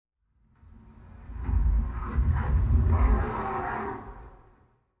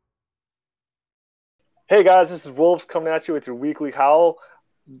Hey guys, this is Wolves coming at you with your weekly howl.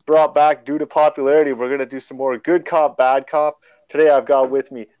 Brought back due to popularity. We're going to do some more good cop, bad cop. Today I've got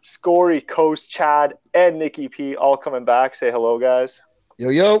with me Scory, Coast, Chad, and Nikki P all coming back. Say hello, guys. Yo,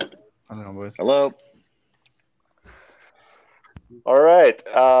 yo. I don't know, boys. Hello. All right.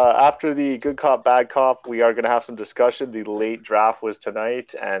 After the good cop, bad cop, we are going to have some discussion. The late draft was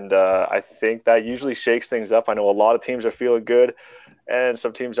tonight, and I think that usually shakes things up. I know a lot of teams are feeling good, and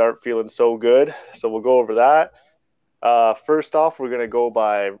some teams aren't feeling so good. So we'll go over that. First off, we're going to go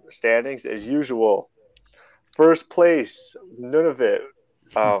by standings as usual. First place, Nunavut.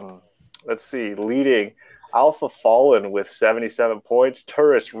 Let's see, leading Alpha Fallen with 77 points.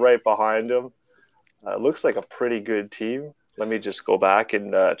 Tourist right behind him. Looks like a pretty good team. Let me just go back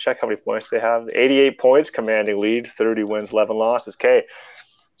and check how many points they have. 88 points, commanding lead, 30 wins, 11 losses. Okay.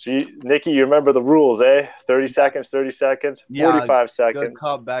 So, Nikki, you remember the rules, eh? 30 seconds, 30 seconds, 45 seconds. Good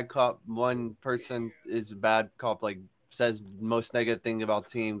cop, bad cop. One person is a bad cop, like says most negative thing about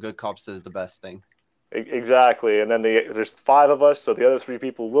team. Good cop says the best thing. Exactly. And then there's 5 of us, so the other 3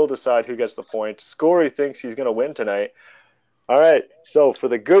 people will decide who gets the point. Scory thinks he's going to win tonight. All right. So for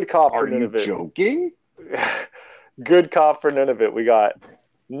the good cop for Nunavut. Are you joking? Good cop for Nunavut. We got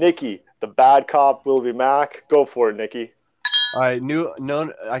Nikki. The bad cop will be Mac. Go for it, Nikki. All right.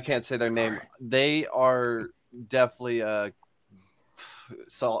 I can't say their name. They are definitely I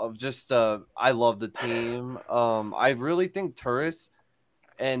love the team. I really think tourists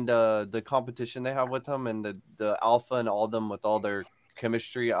and the competition they have with them and the alpha and all of them with all their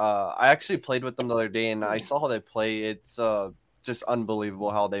chemistry. I actually played with them the other day and I saw how they play. It's just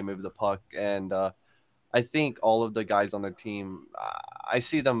unbelievable how they move the puck, and I think all of the guys on their team, I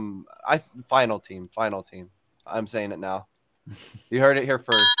see them. Final team. I'm saying it now. You heard it here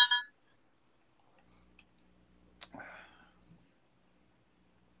first.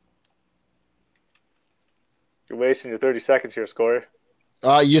 You're wasting your 30 seconds here, Scory.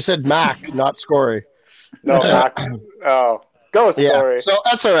 You said Mac, not Scory. No, Mac. Oh, go, Scory. Yeah, so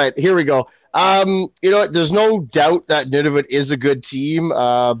that's all right. Here we go. You know what? There's no doubt that Nunavut is a good team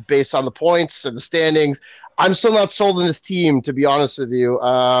based on the points and the standings. I'm still not sold on this team, to be honest with you.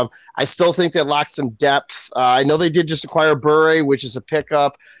 I still think they lack some depth. I know they did just acquire Bure, which is a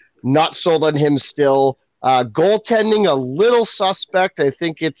pickup. Not sold on him still. Goaltending, a little suspect. I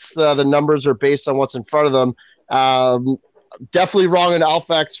think it's the numbers are based on what's in front of them. Definitely wrong in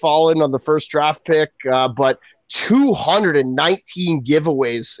Alphax Fallen on the first draft pick, but 219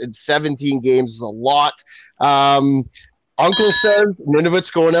 giveaways in 17 games is a lot. Uncle says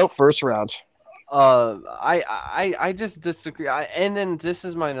Nunavut's going out first round. I just disagree. And then this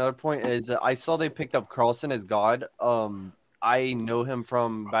is my another point is that I saw they picked up Carlson as God. I know him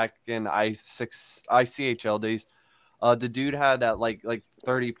from back in I3JHL days. The dude had that like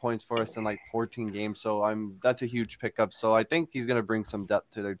 30 points for us in like 14 games. So that's a huge pickup. So I think he's gonna bring some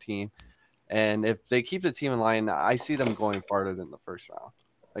depth to their team. And if they keep the team in line, I see them going farther than the first round.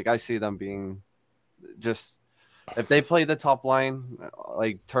 Like I see them being just if they play the top line,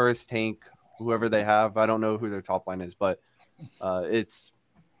 like Tourist Tank, whoever they have. I don't know who their top line is, but it's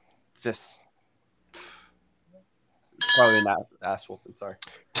just probably not Aswell. Sorry.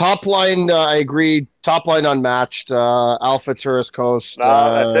 Top line, I agree. Top line unmatched. Alpha Tourist Coast.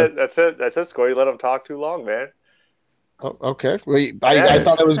 No, that's it, Scory. You let him talk too long, man. Oh, okay. I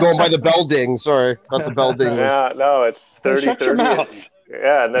thought I was going by the Belding. Sorry, not the Belding. Yeah, no, it's 30. Shut your mouth.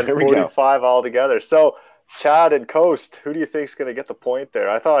 Yeah, and then 45 altogether. So, Chad and Coast, who do you think is going to get the point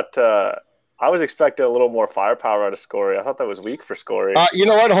there? I thought I was expecting a little more firepower out of Scory. I thought that was weak for Scory. You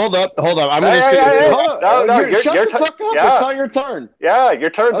know what? Hold up. I'm going to No, shut the fuck up. Yeah. It's not your turn. Yeah,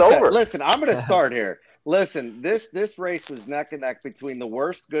 your turn's over. Listen, I'm going to start here. Listen, this race was neck and neck between the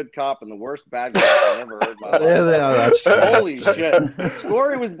worst good cop and the worst bad cop I ever heard in my life. That's true. Holy shit.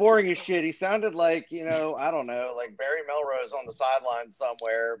 Scory was boring as shit. He sounded like, I don't know, like Barry Melrose on the sideline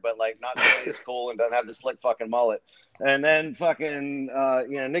somewhere, but like not nearly as cool and doesn't have the slick fucking mullet. And then fucking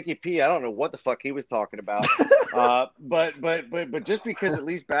Nikki P, I don't know what the fuck he was talking about. But just because at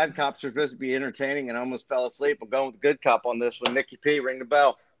least bad cops are supposed to be entertaining and I almost fell asleep, I'm going with the good cop on this one. Nikki P, ring the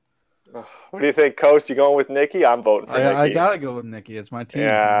bell. What do you think, Coast? You going with Nikki? I'm voting for Nikki. I gotta go with Nikki. It's my team.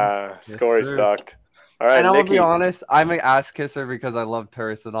 Yeah, Scory sucked. All right, and I'm Nikki. gonna be honest, I'm an ass kisser because I love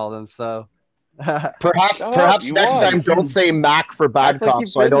tourists and all them. So perhaps next time don't say Mac for bad cop,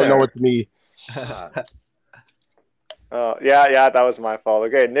 so I don't know it's me. Yeah, that was my fault.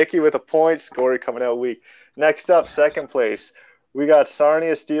 Okay, Nikki with a point. Scory coming out weak. Next up, second place. We got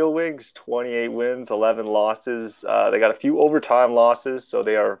Sarnia Steel Wings, 28 wins, 11 losses. They got a few overtime losses, so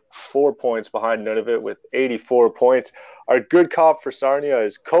they are 4 points behind Nunavut with 84 points. Our good cop for Sarnia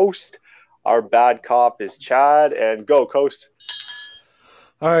is Coast. Our bad cop is Chad, and go Coast.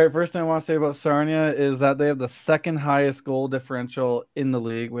 All right, first thing I want to say about Sarnia is that they have the second highest goal differential in the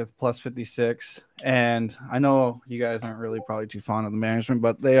league with plus 56. And I know you guys aren't really probably too fond of the management,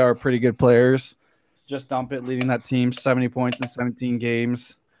 but they are pretty good players. Just dump it, leading that team 70 points in 17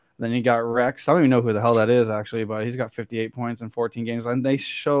 games. Then you got Rex. I don't even know who the hell that is, actually, but he's got 58 points in 14 games. And they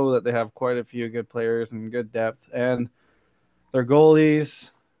show that they have quite a few good players and good depth. And their goalies,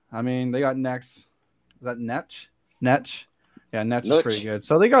 I mean, they got Nex. Is that Netch? Netch? Yeah, Netch is pretty good.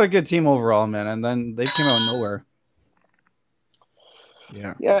 So they got a good team overall, man. And then they came out of nowhere.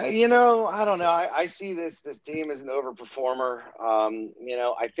 Yeah. Yeah, I don't know. I see this team as an overperformer.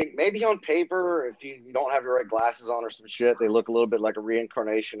 I think maybe on paper, if you don't have the right glasses on or some shit, they look a little bit like a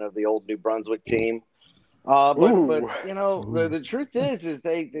reincarnation of the old New Brunswick team. But the truth is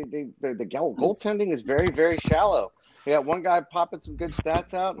the goaltending is very, very shallow. You got one guy popping some good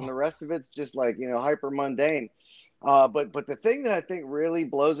stats out, and the rest of it's just like hyper mundane. But the thing that I think really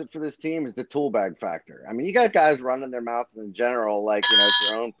blows it for this team is the tool bag factor. I mean, you got guys running their mouth in general, like it's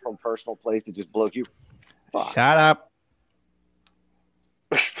your own personal place to just blow you. Fuck. Shut up.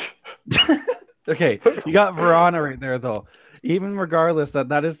 Okay, you got Verona right there, though. Even regardless,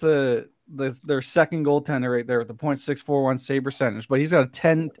 that is their second goaltender right there with the .641 save percentage, but he's got a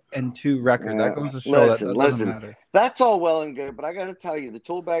 10-2 record. That goes to show that doesn't matter. That's all well and good, but I got to tell you, the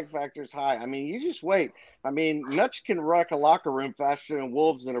tool bag factor is high. I mean, you just wait. I mean, Nutch can wreck a locker room faster than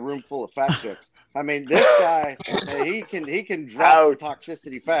wolves in a room full of fat chicks. I mean, this guy, he can drop some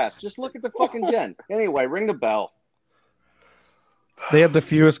toxicity fast. Just look at the fucking gen. Anyway, ring the bell. They have the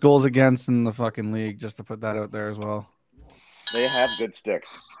fewest goals against in the fucking league, just to put that out there as well. They have good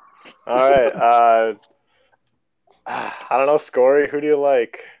sticks. All right. I don't know, Scory. Who do you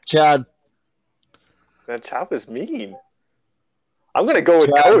like? Chad. Man, Chad was mean. I'm going to go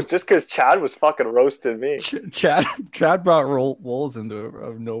with Coach just because Chad was fucking roasting me. Chad brought Wolves into out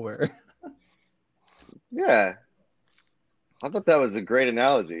of nowhere. Yeah. I thought that was a great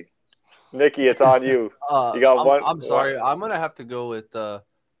analogy. Nikki, it's on you. You got one. I'm sorry. I'm going to have to go with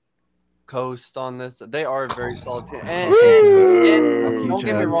Coast on this. They are a very solid team. And don't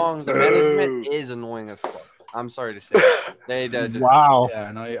get me wrong, the management is annoying as fuck. I'm sorry to say. Wow. Yeah,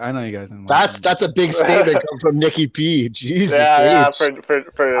 I know you guys. That's a big statement coming from Nikki P. Jesus. Yeah.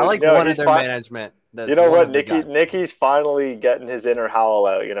 I like one of their management. You know what? Nikki's finally getting his inner howl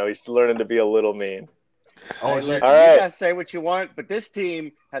out. He's learning to be a little mean. Oh, listen, all right. You guys say what you want, but this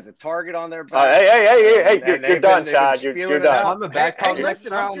team has a target on their back. Hey, you're done, Chad. You're done. I'm a back next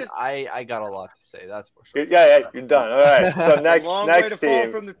round. I got a lot to say. That's for sure. Yeah, you're done. All right. So next team.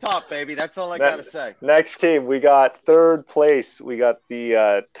 Fall from the top, baby. That's all I got to say. Next team, we got third place. We got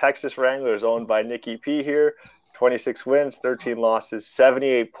the Texas Wranglers, owned by Nikki P here. 26 wins, 13 losses,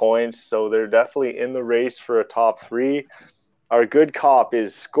 78 points. So they're definitely in the race for a top three. Our good cop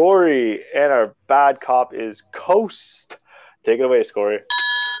is Scory, and our bad cop is Coast. Take it away, Scory.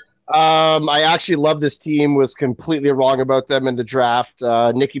 I actually love this team. Was completely wrong about them in the draft.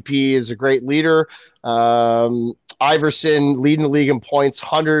 Nikki P is a great leader. Iverson leading the league in points,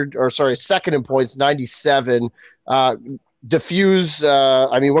 second in points, 97. Diffuse, what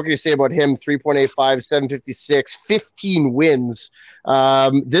can you say about him? 3.85, 756, 15 wins.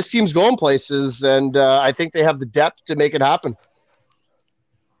 This team's going places, and I think they have the depth to make it happen.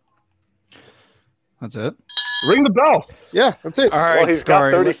 That's it. Ring the bell. Yeah, that's it. All right, well, he's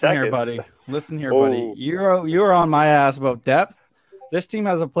got 30 seconds. Listen here, buddy. You're on my ass about depth. This team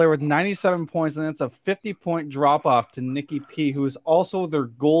has a player with 97 points, and it's a 50-point drop-off to Nikki P, who is also their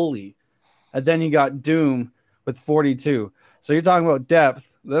goalie. And then you got Doom with 42. So you're talking about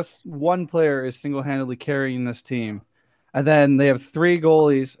depth. This one player is single-handedly carrying this team. And then they have three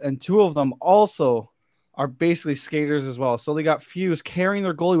goalies, and two of them also are basically skaters as well. So they got Fuse carrying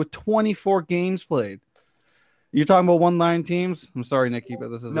their goalie with 24 games played. You're talking about 1-line teams? I'm sorry, Nikki, but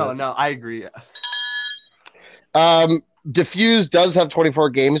this is No, I agree. Diffuse does have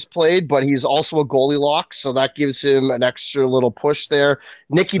 24 games played, but he's also a goalie lock, so that gives him an extra little push there.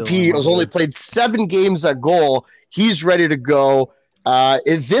 Nikki P has only played 7 games at goal. He's ready to go.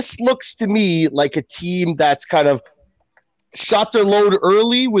 This looks to me like a team that's kind of shot their load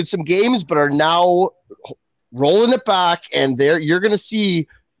early with some games, but are now rolling it back, and you're going to see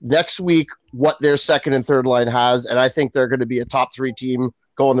next week what their second and third line has, and I think they're going to be a top 3 team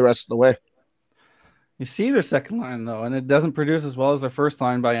going the rest of the way. You see their second line, though, and it doesn't produce as well as their first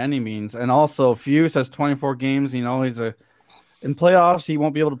line by any means. And also, Fuse has 24 games. He's in playoffs. He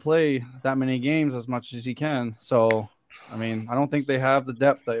won't be able to play that many games as much as he can. So, I don't think they have the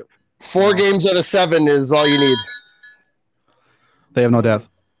depth. 4 games out of 7 is all you need. They have no depth.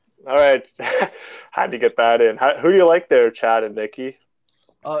 All right. Had to get that in. Who do you like there, Chad and Nikki?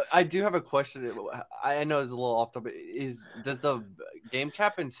 I do have a question. I know it's a little off topic. Does the game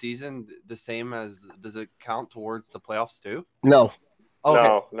cap in season the same as? Does it count towards the playoffs too? No.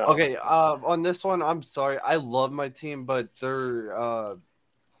 Okay. No. Okay. On this one, I'm sorry. I love my team, but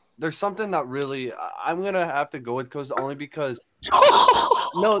there's something that really I'm gonna have to go with Coast only because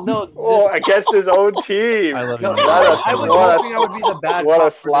no. Oh, against his own team. I love you. No, Nikki. I was hoping I would be the bad What a cop for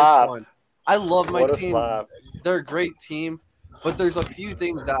this slap. one. I love my What a team. slap. They're a great team, but there's a few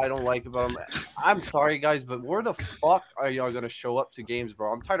things that I don't like about them. I'm sorry, guys, but where the fuck are y'all gonna show up to games,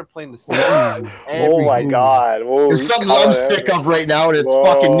 bro? I'm tired of playing the same. Oh my God! Whoa, There's something I'm sick of right now, and it's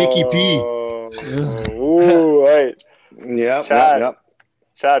fucking Nikki P. Ooh, right. Yep, Chad. yep.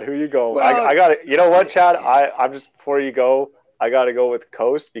 Chad, who you go? Well, I got it. You know what, Chad? I'm just before you go. I got to go with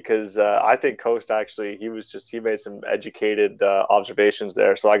Coast because I think Coast actually he made some educated observations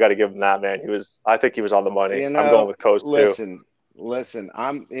there. So I got to give him that, man. I think he was on the money. I'm going with Coast too. Listen.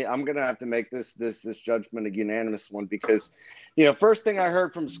 I'm gonna have to make this judgment a unanimous one because, first thing I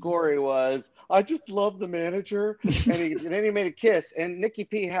heard from Scory was I just love the manager, and then he made a kiss. And Nikki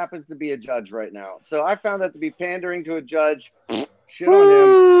P happens to be a judge right now, so I found that to be pandering to a judge. Shit on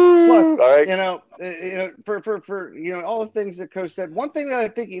him. Plus, All right. For all the things that Coach said. One thing that I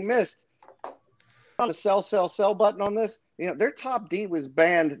think he missed on the sell button on this. Their top D was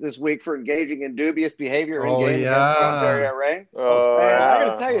banned this week for engaging in dubious behavior in game against the Ontario Reign. And I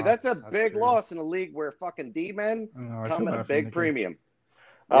got to tell you, that's a big loss in a league where fucking D men come at a big premium.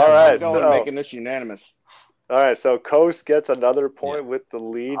 All right, making this unanimous. All right, so Coast gets another point with the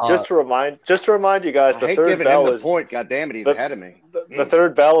lead. Just to remind you guys, the third bell is point. God damn it, he's ahead of me. The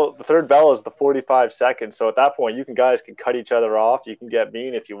third bell is the 45 seconds. So at that point, you guys can cut each other off. You can get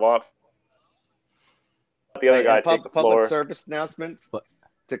mean if you want. The other guy take the floor. Public service announcements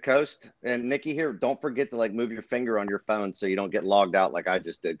to Coast and Nikki here. Don't forget to move your finger on your phone so you don't get logged out like I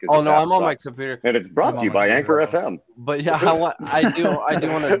just did. Oh no, I'm on my computer, and it's brought to you by Anchor FM. But yeah, I do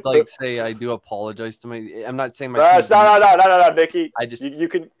want to say I do apologize to my. I'm not saying my. No, Nikki. I just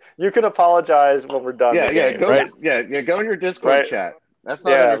you can apologize when we're done. Go in your Discord chat. That's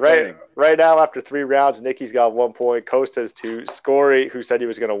not entertaining. Right now, after 3 rounds, Nikki's got 1 point. Coast has 2. Scory, who said he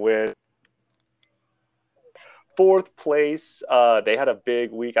was going to win. 4th place, they had a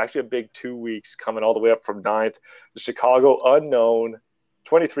big week, actually a big 2 weeks, coming all the way up from 9th. The Chicago Unknown,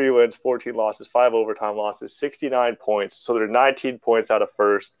 23 wins, 14 losses, 5 overtime losses, 69 points. So they're 19 points out of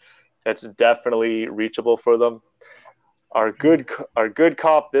first. That's definitely reachable for them. Our good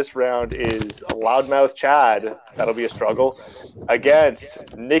cop this round is Loudmouth Chad. That'll be a struggle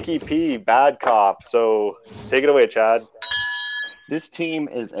against Nikki P, bad cop. So take it away, Chad. This team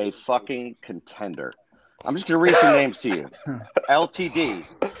is a fucking contender. I'm just going to read some names to you. LTD,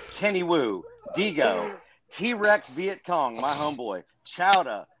 Kenny Wu, Digo, T-Rex Viet Cong, my homeboy,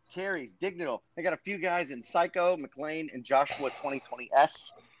 Chowda, Carries, Dignal. They got a few guys in Psycho, McLean, and Joshua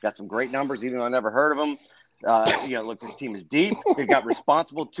 2020S. Got some great numbers, even though I never heard of them. Look, this team is deep. They've got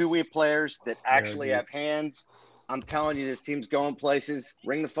responsible two-way players that actually have hands. I'm telling you, this team's going places.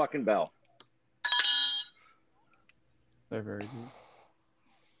 Ring the fucking bell. They're very deep.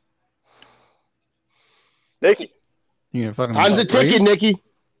 Nikki. Time's a ticking, Nikki. It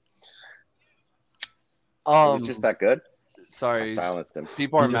was just that good. Sorry. I silenced him.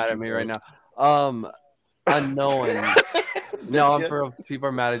 People are mad at me right now. Unknown. No, I'm for people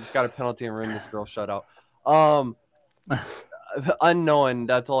are mad. I just got a penalty and ruined this girl shutout. Unknown.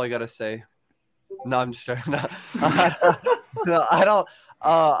 That's all I gotta say. No, I'm just trying. No, I don't.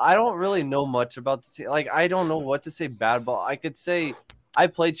 I don't really know much about the team. Like, I don't know what to say bad about. I could say I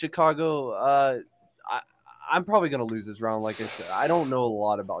played Chicago. I'm probably going to lose this round. Like I said, I don't know a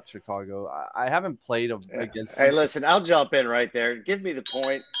lot about Chicago. I haven't played against them. Hey, listen, I'll jump in right there. Give me the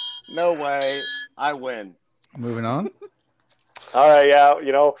point. No way. I win. Moving on. All right, yeah.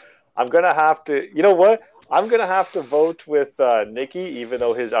 I'm going to have to – you know what? I'm going to have to vote with Nikki, even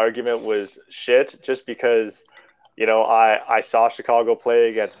though his argument was shit, just because, I saw Chicago play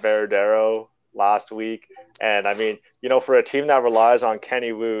against Veradero last week. And I mean, for a team that relies on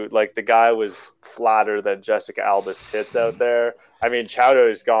Kenny Wu, like the guy was flatter than Jessica Alba's tits out there. I mean, Chowder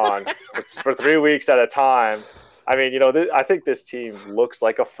is gone for 3 weeks at a time. I mean, I think this team looks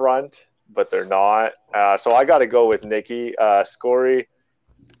like a front, but they're not. So I got to go with Nikki. Scory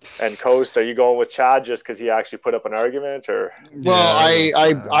and Coast, are you going with Chad just because he actually put up an argument, or? Well,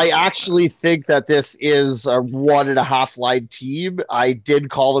 I actually think that this is a 1.5 line team. I did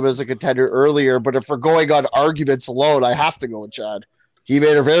call them as a contender earlier, but if we're going on arguments alone, I have to go with Chad. He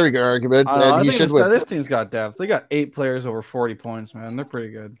made a very good argument, and he should win. This team's got depth. They got 8 players over 40 points, man. They're pretty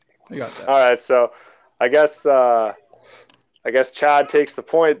good. I got that. All right, so I guess Chad takes the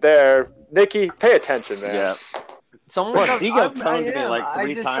point there. Nikki, pay attention, man. Yeah. Someone Look, got he got coned to me like I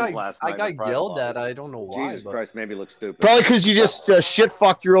 3 just times got, last I night. in the got private yelled lobby. at. I don't know why. Jesus but Christ, maybe look stupid. Probably because you just shit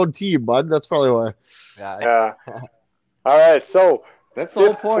fucked your own team, bud. That's probably why. Yeah. All right, so That's the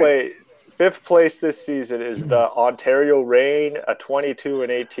whole point. Fifth place this season is the Ontario Reign, a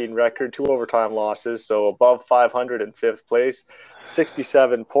 22-18 record, 2 overtime losses, so above 500 in fifth place,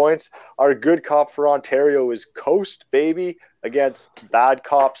 67 points. Our good cop for Ontario is Coast, baby, against bad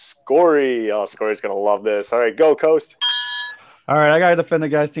cop Scory. Oh, Scory's going to love this. All right, go, Coast. All right, I gotta defend the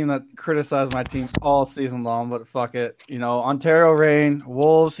guy's team that criticized my team all season long, but fuck it. You know, Ontario Reign,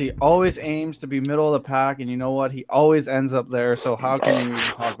 Wolves, he always aims to be middle of the pack, and you know what? He always ends up there, so how can you even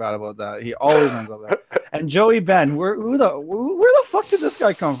talk bad about that? He always ends up there. And Joey Ben, where the fuck did this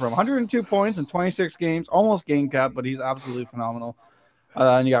guy come from? 102 points in 26 games, almost game cap, but he's absolutely phenomenal.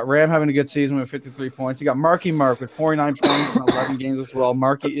 And you got Ram having a good season with 53 points. You got Marky Mark with 49 points in 11 games as well.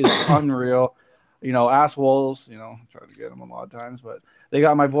 Marky is unreal. You know, Aswell, you know, tried to get him a lot of times, but they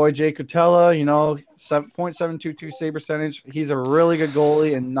got my boy Jay Cutella, you know, 7.722 save percentage. He's a really good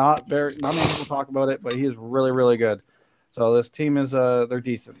goalie, and not many people talk about it, but he is really, really good. So this team is they're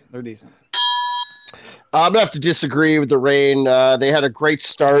decent. They're decent. I'm gonna have to disagree with the Reign. They had a great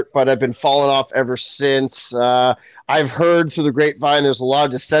start, but I've been falling off ever since. I've heard through the grapevine there's a lot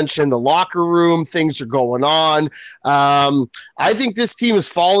of dissension in the locker room. Things are going on. I think this team is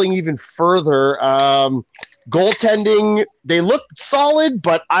falling even further. Goaltending, they look solid,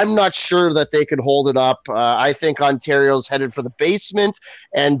 but I'm not sure that they can hold it up. I think Ontario's headed for the basement,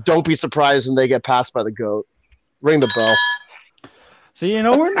 and don't be surprised when they get passed by the GOAT. Ring the bell. So, you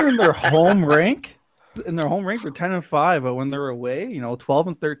know, when they're in their home rank, they're 10-5, but when they're away, you know,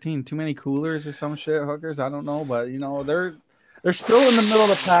 12-13, too many coolers or some shit, hookers. I don't know, but you know, they're still in the middle of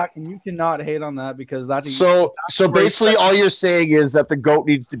the pack, and you cannot hate on that because that's so basically all you're saying is that the GOAT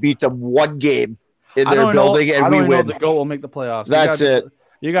needs to beat them one game in their building, and we win. Know the GOAT will make the playoffs. That's it.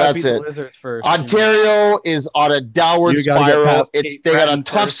 You got to beat the Lizards first. Ontario is on a downward spiral. They got a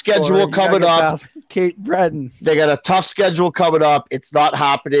tough schedule coming up. Kate Breton. They got a tough schedule coming up. It's not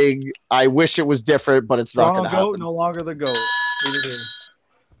happening. I wish it was different, but it's not going to happen. No longer the GOAT.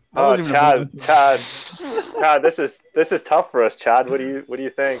 Chad, this is tough for us. Chad, what do you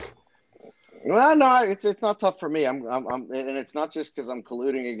think? Well, no, it's not tough for me. I'm and it's not just because I'm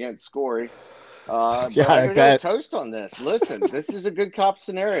colluding against Scory. I bet. Coast on this. Listen, this is a good cop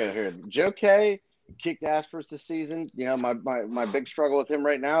scenario here. Joe K kicked ass for us this season. You know, my big struggle with him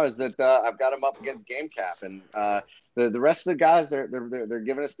right now is that I've got him up against game cap, and the rest of the guys they're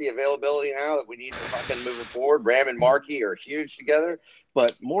giving us the availability now that we need to fucking moving forward. Ram and Markey are huge together,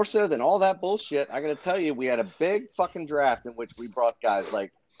 but more so than all that bullshit, I got to tell you, we had a big fucking draft in which we brought guys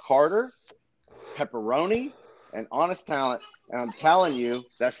like Carter, Pepperoni, and Honest Talent. And I'm telling you,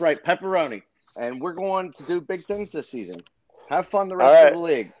 that's right, Pepperoni. And we're going to do big things this season. Have fun the rest of the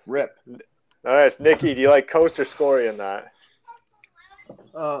league. Rip. All right, Nikki, do you like Coast or Scory in that?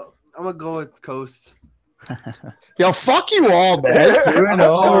 I'm going to go with Coast. Yo, fuck you all, man.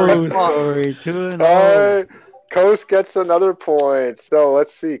 2-0, Scory. 2-0. All right, Coast gets another point. So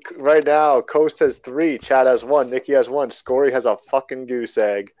let's see. Right now, Coast has 3, Chad has 1, Nikki has 1, Scory has a fucking goose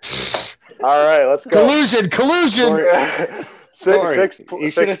egg. All right, let's go. Collusion. You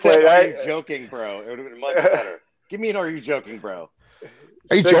should have said, "Are you joking, bro?" It would have been much better. Give me an "Are you joking, bro?"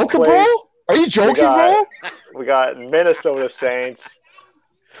 Are you joking, bro? Are you joking, bro? We got Minnesota Saints,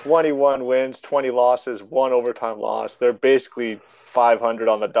 21 wins, 20 losses, 1 overtime loss. They're basically 500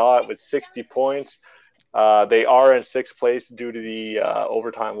 on the dot with 60 points. They are in 6th place due to the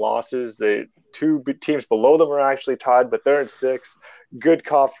overtime losses. The 2 teams below them are actually tied, but they're in 6th. Good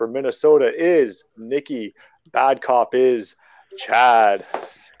cop for Minnesota is Nikki. Bad cop is Chad.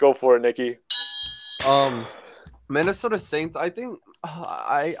 Go for it, Nikki. Minnesota Saints, I think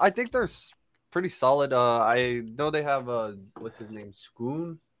they're pretty solid. I know they have what's his name?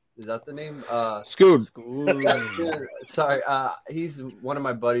 Schoon? Is that the name? Schoon. Sorry, he's one of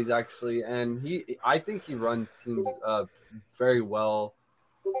my buddies actually, and I think he runs teams very well.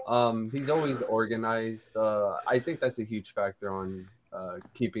 He's always organized. I think that's a huge factor on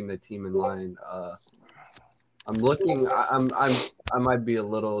keeping the team in line. I'm looking. I might be a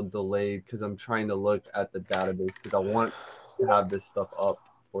little delayed because I'm trying to look at the database because I want to have this stuff up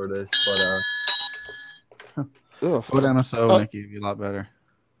for this. But go to MSO, Nikki, it'd be a lot better.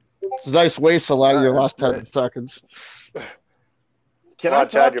 It's a nice waste to allow your last 10 seconds. Can I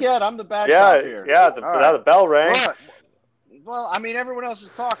talk yet? I'm the bad cop here. Yeah, the bell rang. Well, I mean, everyone else is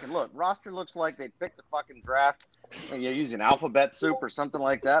talking. Look, roster looks like they picked the fucking draft and you're using alphabet soup or something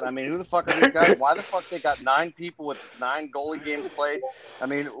like that. I mean, who the fuck are these guys? Why the fuck they got 9 people with 9 goalie games played? I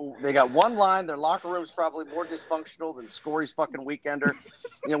mean, they got one line. Their locker room's probably more dysfunctional than Scory's fucking weekender.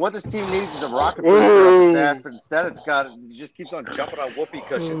 You know, what this team needs is a rocket booster up its ass, but instead it just keeps on jumping on whoopee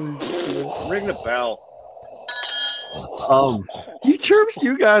cushions. Ring the bell. He chirps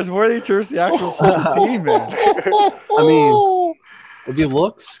you guys more than he chirps the actual fucking team, man. I mean, if you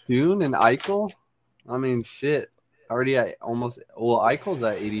look, Schoon and Eichel, I mean, shit. Already at Eichel's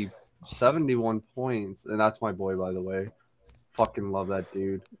at 71 points, and that's my boy, by the way. Fucking love that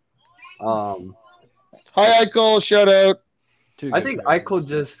dude. Hi, Eichel. Shout out. I think Eichel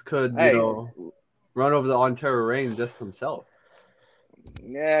just could, run over the Ontario Reign just himself.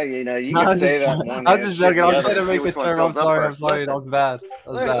 Yeah, you know, you can say that one. I'm just joking. I was trying to make it term. I'm sorry. That was bad.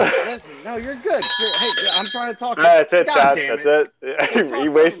 Listen. No, you're good. Hey, I'm trying to talk. That's it, Chad. That's it.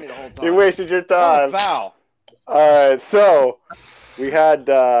 You wasted your time. Foul. All right, so we had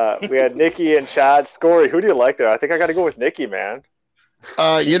Nikki and Chad. Scory, who do you like there? I think I got to go with Nikki, man.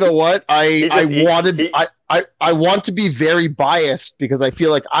 You know what? I want to be very biased because I feel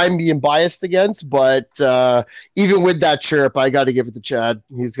like I'm being biased against, but even with that chirp, I got to give it to Chad.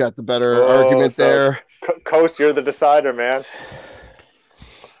 He's got the better argument there. Coast, you're the decider, man.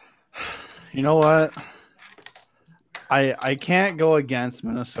 You know what? I can't go against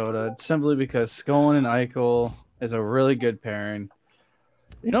Minnesota simply because Scoen and Eichel is a really good pairing.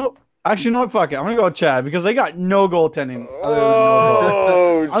 You know, actually, you know what? Fuck it. I'm going to go with Chad because they got no goaltending.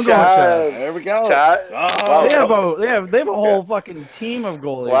 I'm going Chad. There we go. Chad. Oh, they have a whole fucking team of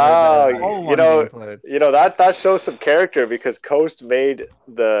goalies. Wow. Right, you know that shows some character because Coast made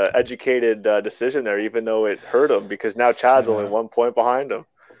the educated decision there, even though it hurt him because now Chad's only 1 point behind him.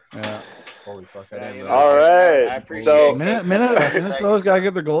 Yeah. Holy fuck! All right. So Minnesota's got to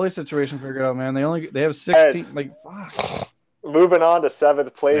get their goalie situation figured out, man. They have 16. Like, fuck. Moving on to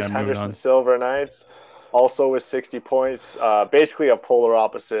 7th place, Henderson Silver Knights, also with 60 points. Basically a polar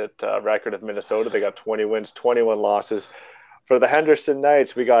opposite record of Minnesota. They got 20 wins, 21 losses. For the Henderson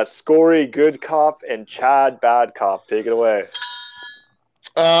Knights, we got Scory Good Cop and Chad Bad Cop. Take it away.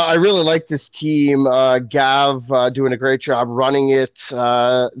 I really like this team. Gav doing a great job running it.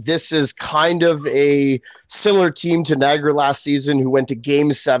 This is kind of a similar team to Niagara last season who went to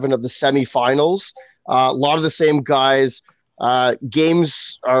Game 7 of the semifinals. A lot of the same guys.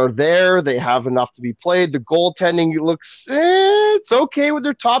 Games are there. They have enough to be played. The goaltending looks it's okay with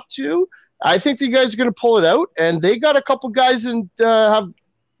their top 2. I think the guys are going to pull it out, and they got a couple guys and have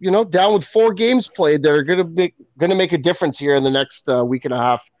down with 4 games played. They're going to make a difference here in the next week and a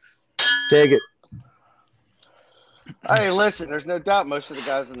half. Take it. Hey, listen, there's no doubt most of the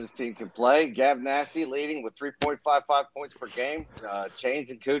guys on this team can play. Gav Nasty leading with 3.55 points per game.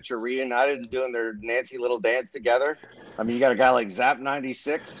 Chains and Cooch are reunited and doing their Nancy little dance together. I mean, you got a guy like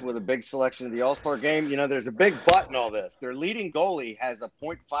Zap96 with a big selection of the All-Star game. You know, there's a big but in all this. Their leading goalie has a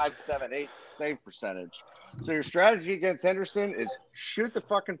 .578 save percentage. So your strategy against Henderson is shoot the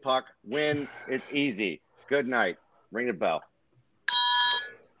fucking puck, win. It's easy. Good night. Ring the bell.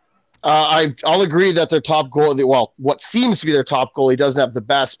 I'll agree that their top goalie, well, what seems to be their top goalie doesn't have the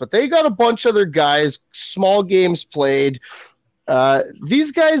best, but they got a bunch of other guys, small games played.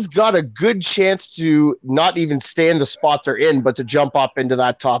 These guys got a good chance to not even stay in the spot they're in, but to jump up into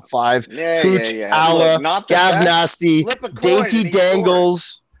that top 5. Cooch, Alla, Gav Nasty, Dainty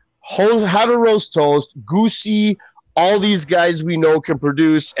Dangles, How to Roast Toast, Goosey, all these guys we know can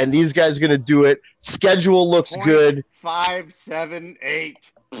produce, and these guys are going to do it. Schedule looks good. 5, 7,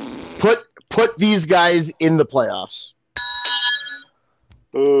 8. Put these guys in the playoffs.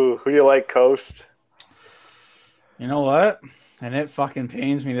 Ooh, who do you like, Coast? You know what? And it fucking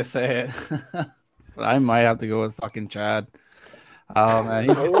pains me to say it, but I might have to go with fucking Chad. Man,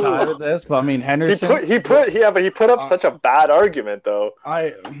 he's tired of this, but I mean Henderson. He put up such a bad argument though.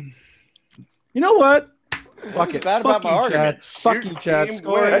 You know what? Fuck it. Bad about my argument. Fuck you, Chad.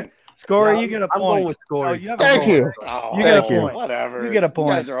 Scory, you get a point. I'm going with Scory. Thank you. You get a point. Whatever. You get a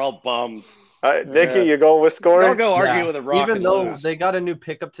point. You guys are all bums. Nikki, you're going with Scory? Don't go argue with a rock. Even though they got a new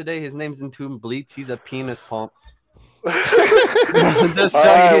pickup today, his name's Entombed Bleats. He's a penis pump. Just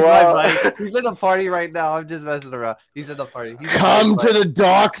joking. He's at the party right now. I'm just messing around. He's at the party. Come to the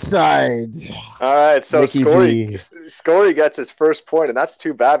dark side. All right, so Scory gets his first point, and that's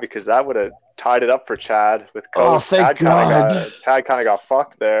too bad because that would have tied it up for Chad with Coast. Oh, thank God. Chad kind of got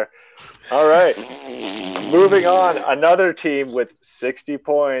fucked there. All right, moving on. Another team with 60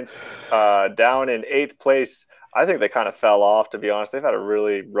 points, down in 8th place. I think they kind of fell off, to be honest. They've had a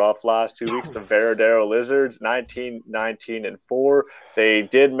really rough last 2 weeks. The Veradero Lizards, 19-19-4. They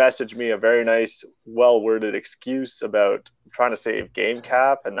did message me a very nice, well-worded excuse about trying to save game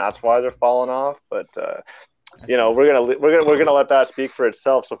cap, and that's why they're falling off. But we're gonna let that speak for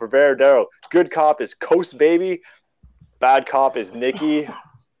itself. So for Veradero, good cop is Coast Baby, bad cop is Nikki.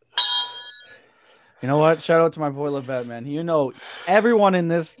 You know what? Shout out to my boy Lebet, man. You know, everyone in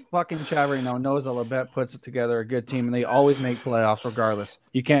this fucking chat right now knows that Lebet puts it together a good team, and they always make playoffs regardless.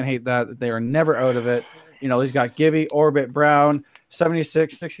 You can't hate that. They are never out of it. You know, he's got Gibby, Orbit, Brown,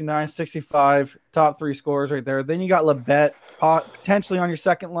 76, 69, 65, top 3 scorers right there. Then you got Lebet potentially on your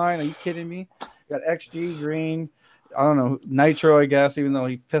second line. Are you kidding me? You got XG, Green, I don't know, Nitro, I guess, even though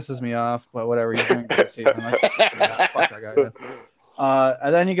he pisses me off, but whatever. He's doing good season. Fuck that guy. Man.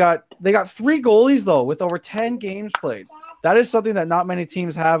 And then they got 3 goalies though with over 10 games played. That is something that not many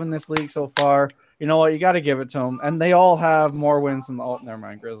teams have in this league so far. You know what? You got to give it to them, and they all have more wins than never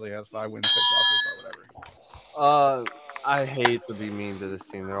mind. Grizzly has 5 wins, 6 losses, but whatever. I hate to be mean to this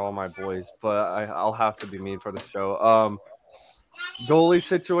team. They're all my boys, but I'll have to be mean for the show. Goalie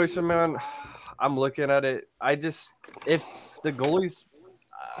situation, man. I'm looking at it. If the goalies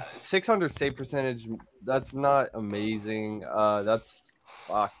 600 save percentage, that's not amazing. That's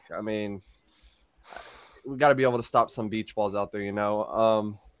fuck. I mean, we got to be able to stop some beach balls out there, you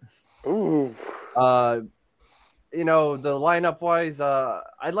know. Ooh. You know, the lineup wise,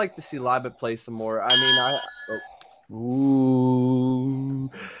 I'd like to see Labatt play some more. I mean, Ooh.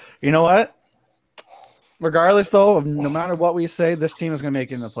 You know what? Regardless, though, of no matter what we say, this team is going to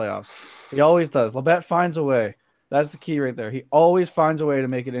make it in the playoffs. He always does. Lebet finds a way. That's the key right there. He always finds a way to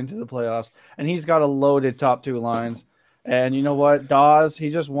make it into the playoffs, and he's got a loaded top 2 lines. And you know what? Dawes, he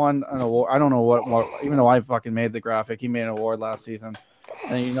just won an award. I don't know what even though I fucking made the graphic, he made an award last season.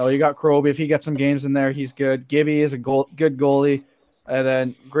 And, you know, you got Kroby. If he gets some games in there, he's good. Gibby is a good goalie. And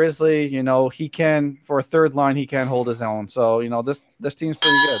then Grizzly, you know, he can, for a third line, he can hold his own. So, you know, this team's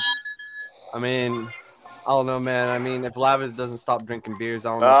pretty good. I mean, I don't know, man. I mean, if Lavis doesn't stop drinking beers,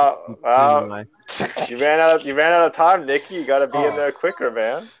 I don't know. You ran out of time, Nikki. You got to be in there quicker,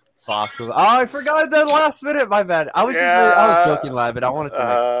 man. Fuck. Oh, I forgot that last minute. My bad. I was joking, Lavis. I wanted to make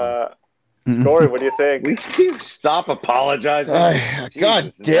fun. Scory, what do you think? We stop apologizing.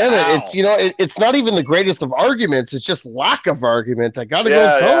 God damn it! It's it's not even the greatest of arguments. It's just lack of argument. I gotta go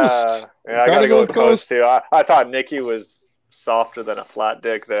with Coast. Yeah, I gotta go with Coast too. I thought Nikki was softer than a flat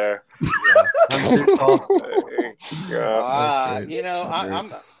dick there. You know,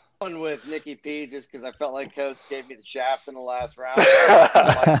 I'm going with Nikki P just because I felt like Coast gave me the shaft in the last round.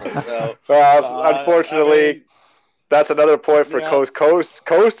 Unfortunately. That's another point for Coast.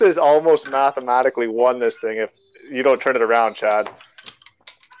 Coast has almost mathematically won this thing if you don't turn it around, Chad.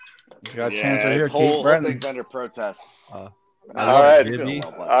 You got a chance right here. Whole thing's under protest. All right.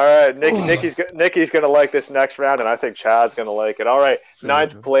 Nikki's gonna like this next round, and I think Chad's gonna like it. All right,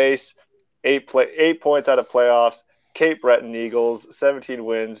 9th place, 8 points out of playoffs. Cape Breton Eagles, 17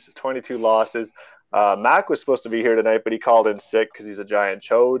 wins, 22 losses. Mac was supposed to be here tonight, but he called in sick because he's a giant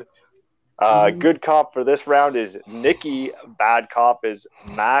chode. Good cop for this round is Nikki. Bad cop is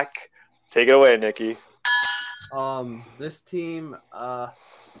Mac. Take it away, Nikki. This team, I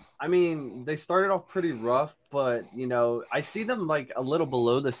mean, they started off pretty rough, but you know, I see them like a little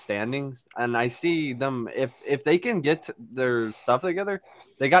below the standings, and I see them if they can get their stuff together.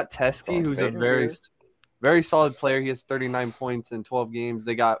 They got Teskey, who's a very solid player. He has 39 points in 12 games.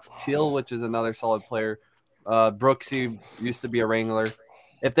 They got Peel, which is another solid player. Brooksy used to be a Wrangler.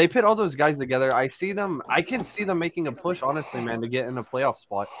 If they put all those guys together, I can see them making a push, honestly, man, to get in a playoff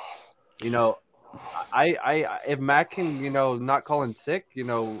spot. You know, if Matt can, you know, not call in sick, you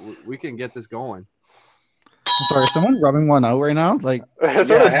know, we can get this going. I'm sorry, is someone rubbing one out right now? Like, that's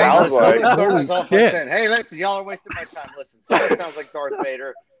what it sounds like. Hey, listen, y'all are wasting my time. Listen, someone sounds like Darth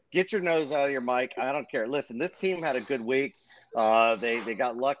Vader. Get your nose out of your mic. I don't care. Listen, this team had a good week. They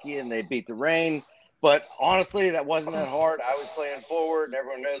got lucky and they beat the rain. But honestly, that wasn't that hard. I was playing forward, and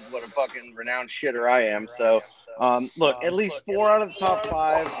everyone knows what a fucking renowned shitter I am. So, look, at least 4 out of the top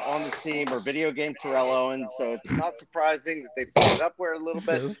 5 on this team are video game Terrell Owens. So it's not surprising that they floated upward a little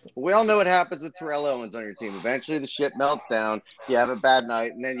bit. But we all know what happens with Terrell Owens on your team. Eventually, the shit melts down. You have a bad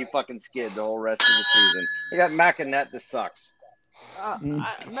night, and then you fucking skid the whole rest of the season. You got Mac and Net. This sucks.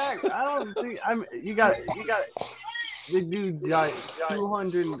 Mac, I don't think you got. The dude got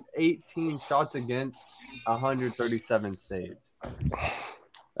 218 shots against, 137 saves.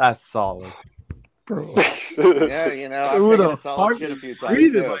 That's solid. Bro. Yeah, you know, I've taken a solid shit a few times.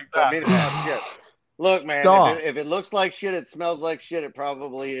 Too. Like that. Look, man, Stop. if it looks like shit, it smells like shit, it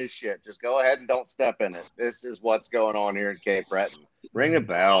probably is shit. Just go ahead and don't step in it. This is what's going on here in Cape Breton. Ring a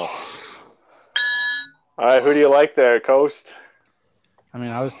bell. All right, who do you like there, Coast? I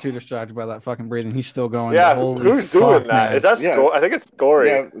mean, I was too distracted by that fucking breathing. He's still going. Yeah, Holy who's fuck, doing that? man. Is that Yeah. Score? I think it's Scory.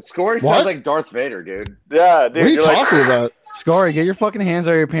 Yeah, Scory What? sounds like Darth Vader, dude. Yeah, dude. What are you you're like, talking about? Scory, get your fucking hands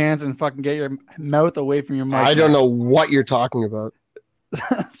out of your pants and fucking get your mouth away from your mic. I don't know what you're talking about.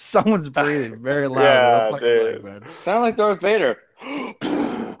 Someone's breathing very loud. Yeah, Fucking dude. leg, man. Sound like Darth Vader. All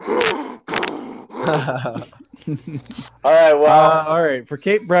right, well, All right, for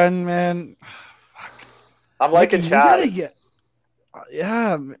Cape Breton, man. I'm liking Nicky, Chad. You gotta get,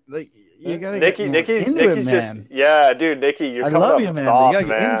 yeah, like you gotta Nicky's get into Nicky's it, just man. yeah, dude. Nicky, you're I coming love up you, man. top, But you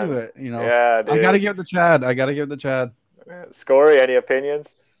gotta man. get into it. You know, Yeah, dude. I gotta give it the Chad. Scory, any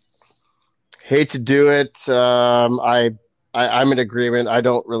opinions? Hate to do it. I'm in agreement. I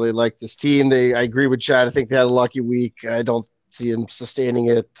don't really like this team. I agree with Chad. I think they had a lucky week. I don't see him sustaining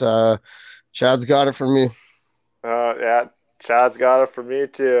it. Chad's got it for me. Yeah, Chad's got it for me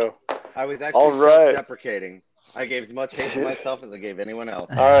too. I was actually All right. self-deprecating. I gave as much hate to myself as I gave anyone else.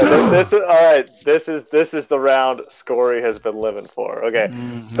 All right, this is all right. This is the round Scory has been living for. Okay,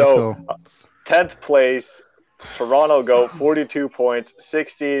 so 10th place, Toronto Goat, 42 points,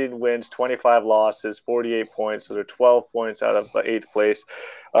 16 wins, 25 losses, 48 points. So they're 12 points out of 8th place.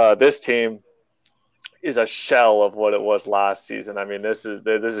 This team is a shell of what it was last season. I mean, this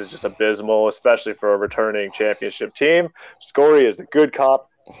is just abysmal, especially for a returning championship team. Scory is the good cop.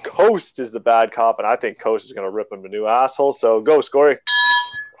 Coast is the bad cop, and I think Coast is going to rip him a new asshole. So go, Scory.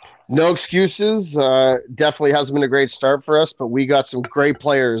 No excuses. Definitely hasn't been a great start for us, but we got some great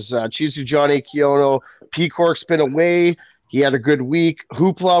players. Chizu Johnny Kiono, Peacork's been away. He had a good week.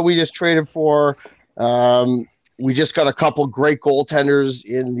 Hoopla we just traded for. We just got a couple great goaltenders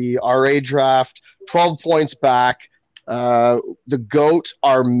in the RA draft. 12 points back. The GOAT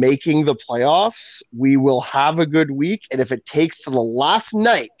are making the playoffs. We will have a good week, and if it takes to the last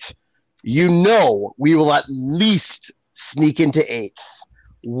night, we will at least sneak into 8th.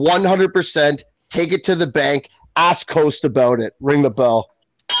 100%. Take it to the bank. Ask Coast about it. Ring the bell.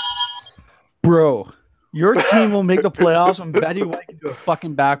 Bro, your team will make the playoffs when Betty White can do a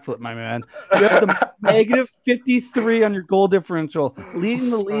fucking backflip, my man. You have the negative 53 on your goal differential, leading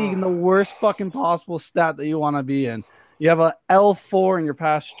the league in the worst fucking possible stat that you want to be in. You have a L4 in your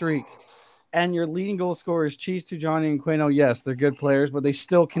past streaks. And your leading goal scorers, Cheese to Johnny and Quino, yes, they're good players, but they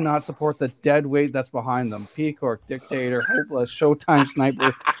still cannot support the dead weight that's behind them. Peacork, Dictator, Hopeless, Showtime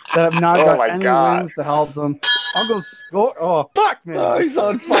Sniper that have not got any wins to help them. I'll go score. Oh, fuck, man. Oh, he's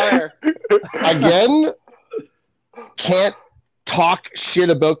on fire. Again, can't talk shit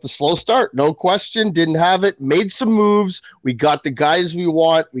about the slow start. No question. Didn't have it. Made some moves. We got the guys we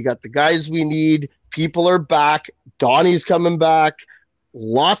want. We got the guys we need. People are back. Donnie's coming back.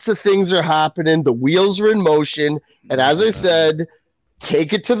 Lots of things are happening. The wheels are in motion. And as I said,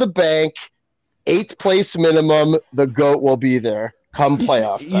 take it to the bank. 8th place minimum. The GOAT will be there come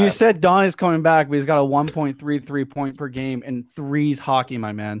playoff time. You said Donnie's coming back, but he's got a 1.33 point per game and 3s hockey,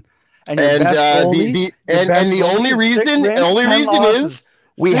 my man. And the only reason is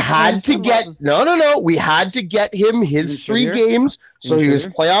we had to get we had to get him his 3 games, so he was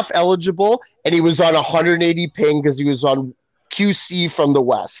playoff eligible, and he was on 180 ping because he was on QC from the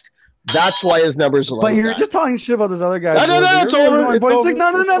West. That's why his numbers are like But you're that. just talking shit about this other guy. No, it's over.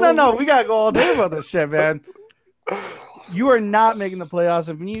 No. We gotta go all day about this shit, man. You are not making the playoffs.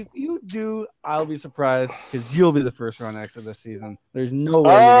 If you do, I'll be surprised because you'll be the first round exit this season. There's no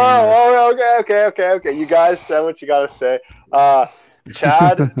way. Okay. You guys said what you gotta say.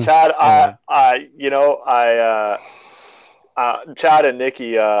 Chad, Chad and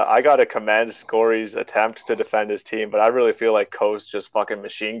Nicky, I got to commend Scory's attempt to defend his team, but I really feel like Coast just fucking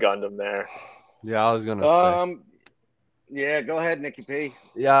machine gunned him there. Yeah, I was gonna say. Yeah, go ahead, Nicky P.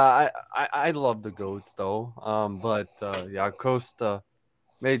 Yeah, I love the GOATs though. But Coast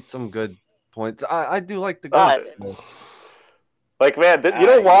made some good points. I do like the GOATs. Like, man, you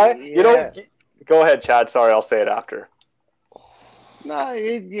know why? Yeah. You know, go ahead, Chad. Sorry, I'll say it after. No,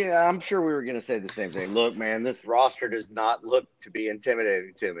 I'm sure we were going to say the same thing. Look, man, this roster does not look to be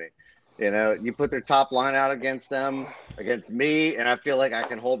intimidating to me. You know, you put their top line out against them, against me, and I feel like I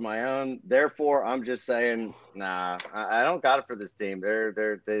can hold my own. Therefore, I'm just saying, nah, I don't got it for this team. They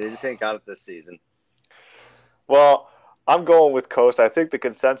just ain't got it this season. Well, I'm going with Coast. I think the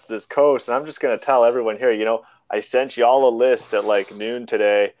consensus is Coast, and I'm just going to tell everyone here, you know, I sent you all a list at like noon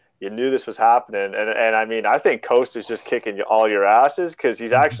today. You knew this was happening. And I mean, I think Coast is just kicking all your asses because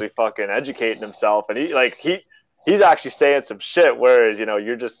he's actually fucking educating himself. And he's actually saying some shit, whereas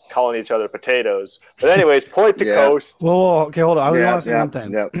you're just calling each other potatoes. But anyways, point to Coast. Well, okay, hold on. I want to say yeah,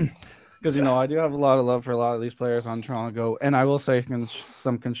 one thing. Because I do have a lot of love for a lot of these players on Toronto Go, and I will say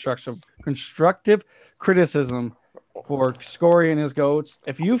some constructive criticism for Scory and his goats.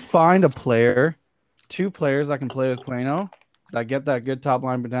 If you find two players that can play with Queno, that get that good top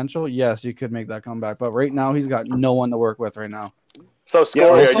line potential, yes, you could make that comeback. But right now, he's got no one to work with right now. So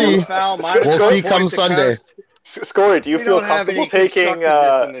Scory, we'll see come Sunday. Scory, do you feel comfortable taking?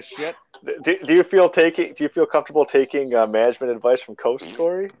 Do you feel comfortable taking management advice from Coast,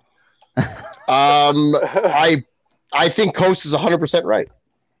 Scory? I think Coast is 100% right.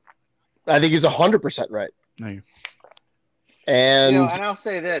 I think he's 100% right. And I'll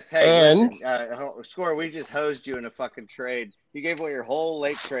say this. Hey, listen, Score, we just hosed you in a fucking trade. You gave away your whole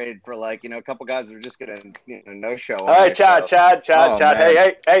late trade for a couple guys that are just gonna no show. All right, Chad.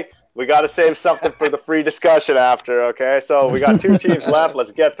 Hey, we got to save something for the free discussion after. Okay, so we got 2 teams left.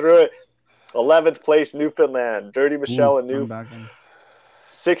 Let's get through it. 11th place, Newfoundland, Dirty Michelle and Newf.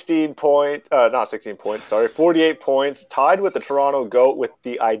 48 points, tied with the Toronto Goat with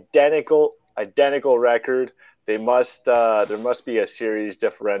the identical record. There must be a series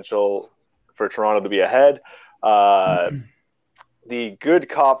differential for Toronto to be ahead. The good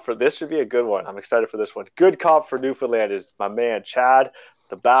cop for this should be a good one. I'm excited for this one. Good cop for Newfoundland is my man Chad.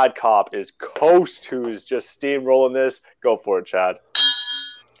 The bad cop is Coast, who is just steamrolling this. Go for it, Chad.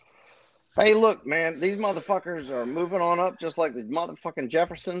 Hey, look, man, these motherfuckers are moving on up just like the motherfucking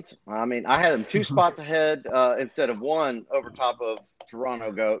Jeffersons. I mean, I had them 2 spots ahead instead of 1 over top of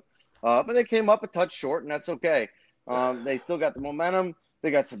Toronto Goat. But they came up a touch short, and that's okay. They still got the momentum. They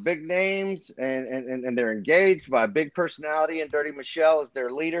got some big names, and they're engaged by a big personality, and Dirty Michelle is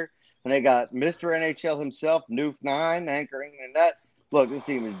their leader. And they got Mr. NHL himself, Noof 9, anchoring in that. Look, this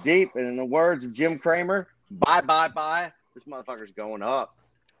team is deep, and in the words of Jim Kramer, bye. This motherfucker's going up.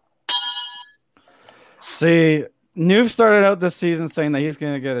 See, Noof started out this season saying that he's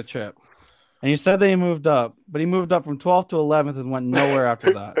going to get a chip. And he said that he moved up, but he moved up from 12th to 11th and went nowhere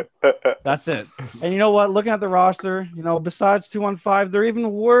after that. That's it. And you know what? Looking at the roster, besides 215, they're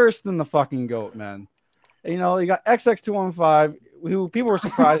even worse than the fucking GOAT, man. And, you got Ep.6 who people were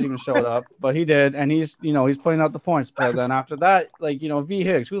surprised even showed up, but he did. And he's putting out the points. But then after that, V.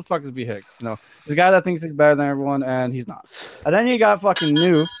 Higgs. Who the fuck is V. Higgs? This guy that thinks he's better than everyone, and he's not. And then you got fucking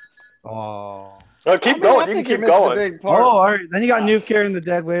Noof. Oh. Well, keep going. You can keep going. All right. Then you got Noof carrying the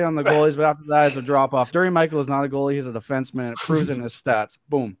dead weight on the goalies, but after that, it's a drop off. Dirty Michael is not a goalie; he's a defenseman. It proves in his stats.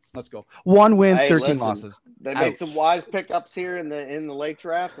 Boom. Let's go. 1 win, 13 losses. They made some wise pickups here in the late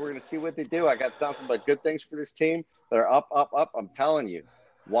draft. We're gonna see what they do. I got nothing but good things for this team. They're up. I'm telling you.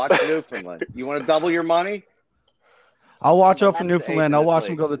 Watch Newfoundland. You want to double your money? I'll watch out for Newfoundland. I'll watch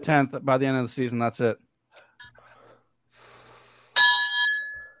them go to 10th by the end of the season. That's it.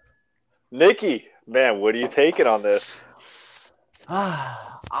 Nikki, man, what are you taking on this?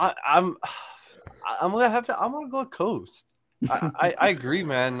 I'm gonna go Coast. I agree,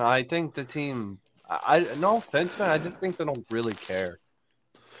 man. I think the team. No offense, man. I just think they don't really care.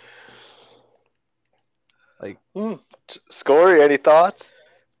 Scory, any thoughts?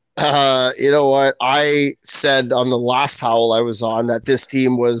 You know what? I said on the last Howl I was on that this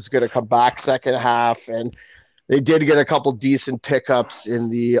team was going to come back second half, and they did get a couple decent pickups in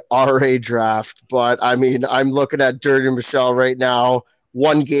the RA draft. But, I mean, I'm looking at Dirty Michelle right now,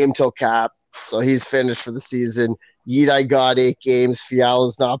 1 game till cap, so he's finished for the season. Yedai got 8 games.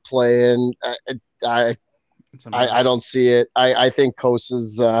 Fiala's not playing. I don't see it. I think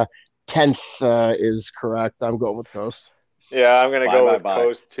Coast's 10th is correct. I'm going with Coast. Yeah, I'm going to go with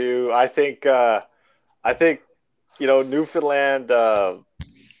Coast too. I think Newfoundland.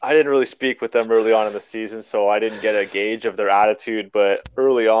 I didn't really speak with them early on in the season, so I didn't get a gauge of their attitude. But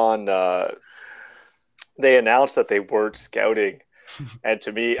early on, they announced that they weren't scouting. And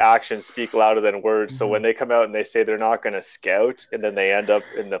to me, actions speak louder than words. So when they come out and they say they're not going to scout and then they end up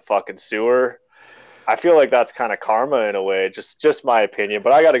in the fucking sewer, I feel like that's kind of karma in a way, just my opinion.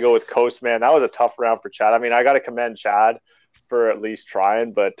 But I got to go with Coast, man. That was a tough round for Chad. I mean, I got to commend Chad for at least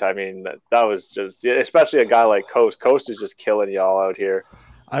trying. But, I mean, that was just – especially a guy like Coast. Coast is just killing y'all out here.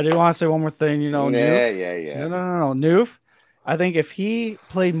 I do want to say one more thing. Noof. Yeah. No. Noof, I think if he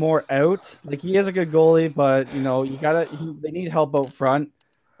played more out, like he is a good goalie, but they need help out front.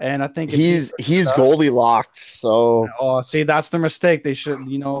 And I think he's goalie locked. So see, that's the mistake. They should,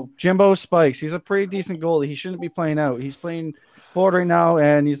 Jimbo Spikes. He's a pretty decent goalie. He shouldn't be playing out. He's playing forward right now,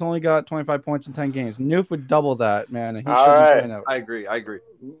 and he's only got 25 points in 10 games. Noof would double that, man. And he shouldn't be playing out. I agree.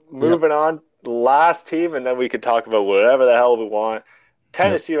 Moving on, last team, and then we could talk about whatever the hell we want.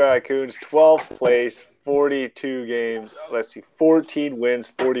 Tennessee Raccoons, 12th place, 42 games. Let's see, 14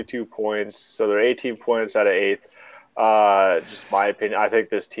 wins, 42 points. So they're 18 points out of 8th. Just my opinion. I think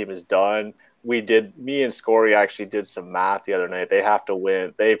this team is done. Me and Scory actually did some math the other night. They have to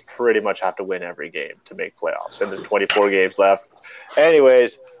win. They pretty much have to win every game to make playoffs. And there's 24 games left.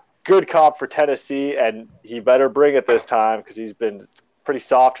 Anyways, good cop for Tennessee, and he better bring it this time because he's been pretty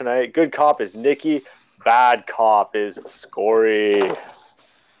soft tonight. Good cop is Nikki. Bad cop is Scory.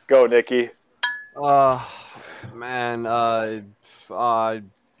 Go, Nikki. Man,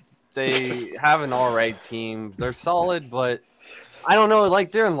 they have an all right team. They're solid, but I don't know.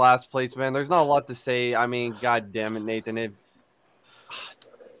 Like, they're in last place, man. There's not a lot to say. I mean, God damn it, Nathan.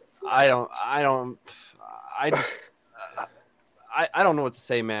 I don't know what to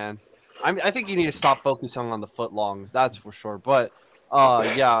say, man. I think you need to stop focusing on the footlongs. That's for sure. But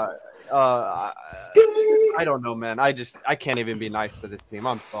yeah. I don't know, man. I can't even be nice to this team.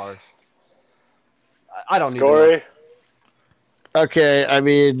 I'm sorry. I don't need to know. Okay, I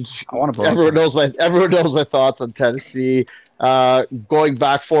mean, everyone knows my thoughts on Tennessee. Going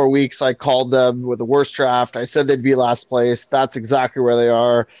back 4 weeks, I called them with the worst draft. I said they'd be last place. That's exactly where they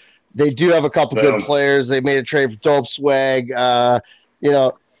are. They do have a couple good players. They made a trade for Dope Swag.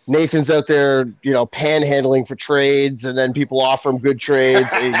 Nathan's out there, panhandling for trades, and then people offer him good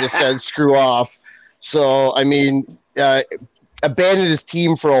trades, and he just says, screw off. So, I mean, abandoned his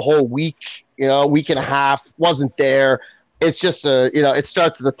team for a whole week, week and a half, wasn't there. It's just, it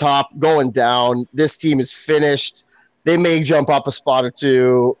starts at the top, going down. This team is finished. They may jump up a spot or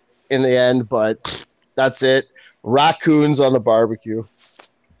two in the end, but that's it. Raccoons on the barbecue.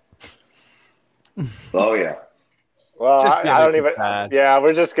 Oh, yeah. Well, I don't even. Yeah,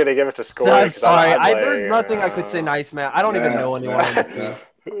 we're just gonna give it to Scory. I'm sorry. There's nothing I could say nice, man. I don't even know anyone on the team.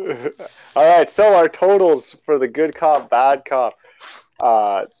 All right, so our totals for the good cop, bad cop.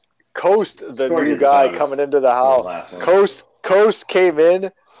 Coast, the new guy coming into the house. Coast came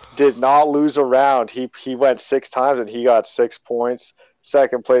in, did not lose a round. He went 6 times and he got 6 points.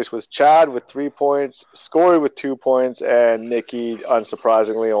 Second place was Chad with 3 points, Scory with 2 points, and Nikki,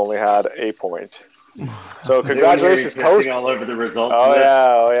 unsurprisingly, only had a point. So congratulations, Coast. All over the results. Oh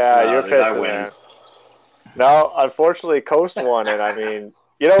yeah, you're pissing, man. No, unfortunately, Coast won, and I mean,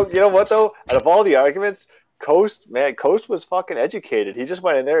 you know what though? Out of all the arguments, Coast was fucking educated. He just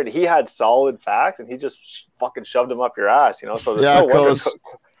went in there and he had solid facts, and he just fucking shoved them up your ass, So there's no wonder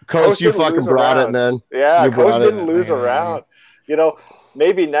Coast, you fucking brought it, man. Yeah, Coast didn't lose a round.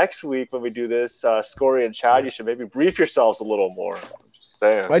 Maybe next week when we do this, Scory and Chad, you should maybe brief yourselves a little more.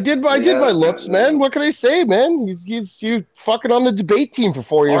 Saying. I did my looks, man. What can I say, man? He's you fucking on the debate team for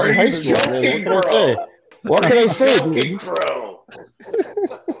 4 years in high school. Man. What can I say? Bro.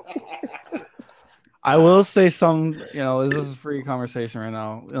 I will say some. This is a free conversation right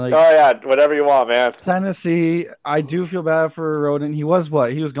now. Whatever you want, man. Tennessee, I do feel bad for Rodent. He was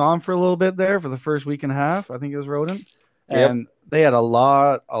gone for a little bit there for the first week and a half. I think it was Rodent, and they had a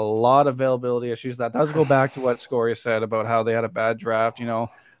lot of availability issues. That does go back to what Scoria said about how they had a bad draft.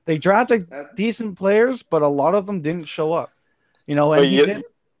 They drafted decent players, but a lot of them didn't show up. And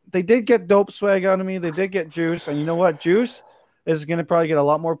they did get Dope Swag out of me. They did get Juice, and you know what? Juice is going to probably get a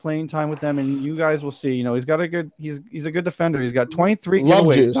lot more playing time with them, and you guys will see. He's got he's a good defender. He's got 23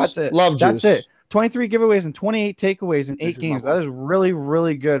 giveaways. Juice. That's it. That's it. 23 giveaways and 28 takeaways in 8 games. That is really,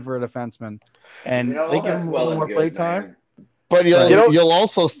 really good for a defenseman. And they give him a little more play time. But you'll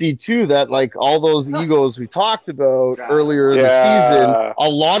also see too that like all those egos we talked about earlier in the season, a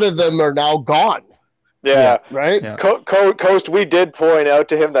lot of them are now gone. Yeah, right. Yeah. Coast, we did point out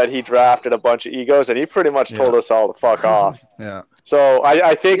to him that he drafted a bunch of egos, and he pretty much told us all to fuck off. Yeah. So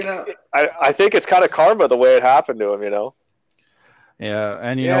I think I think it's kind of karma the way it happened to him. Yeah,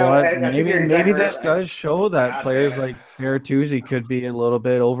 and you know what? Maybe this does show that players like Bertuzzi could be a little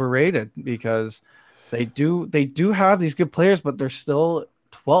bit overrated because they do have these good players, but they're still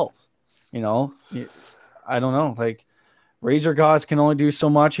 12th. I don't know. Like Razor Gods can only do so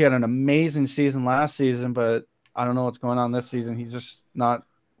much. He had an amazing season last season, but I don't know what's going on this season. He's just not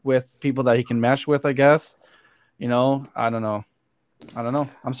with people that he can mesh with, I guess. I don't know.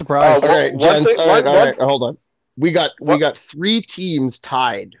 I'm surprised. Okay, gents. All right. Hold on. We got 3 teams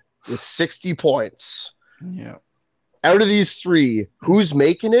tied with 60 points. Yeah. Out of these 3, who's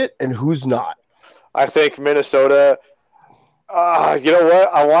making it and who's not? I think Minnesota. You know what?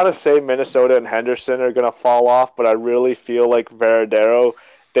 I want to say Minnesota and Henderson are going to fall off, but I really feel like Veradero,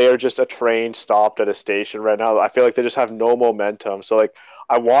 they are just a train stopped at a station right now. I feel like they just have no momentum. So,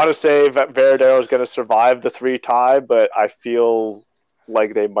 I want to say that Veradero is going to survive the 3 tie, but I feel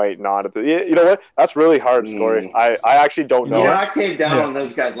like they might not. You know what? That's really hard, Scory. I actually don't know. You know, I came down on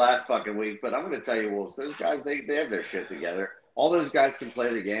those guys last fucking week, but I'm going to tell you, Wolves, those guys, they have their shit together. All those guys can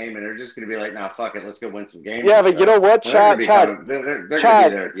play the game, and they're just going to be like, nah, fuck it, let's go win some games. Yeah, but you know what, Chad? They're going to be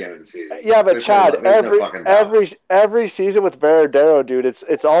there at the end of the season. Yeah, but Chad, every season with Veradero, dude,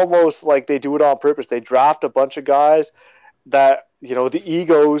 it's almost like they do it on purpose. They draft a bunch of guys that, you know, the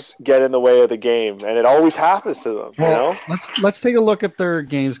egos get in the way of the game, and it always happens to them. Well, you know, let's take a look at their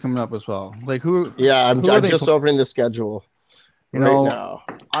games coming up as well. Like who? Yeah, I'm just opening the schedule. You know,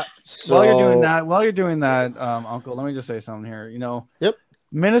 right now. While you're doing that, Uncle, let me just say something here. You know, Yep.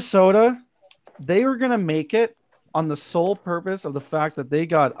 Minnesota, they were gonna make it on the sole purpose of the fact that they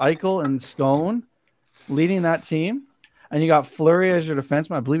got Eichel and Scone leading that team, and you got Fleury as your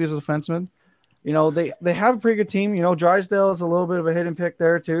defenseman. I believe he's a defenseman. You know, they have a pretty good team. You know, Drysdale is a little bit of a hidden pick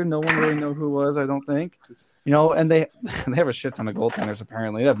there too. No one really knew who it was, I don't think. You know, and they have a shit ton of goaltenders.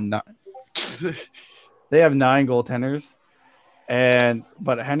 Apparently, they have 9 goaltenders.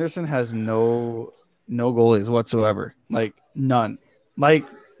 But Henderson has no goalies whatsoever, like none. Like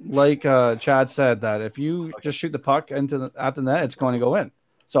Chad said, that if you just shoot the puck at the net, it's going to go in.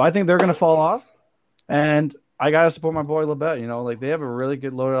 So I think they're going to fall off, and I got to support my boy Lebet. You know, like they have a really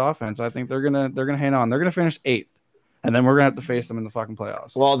good loaded offense. I think they're gonna hang on. They're gonna finish 8th, and then we're gonna have to face them in the fucking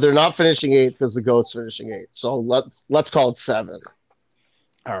playoffs. Well, they're not finishing 8th because the Goats finishing 8th. So let's call it 7.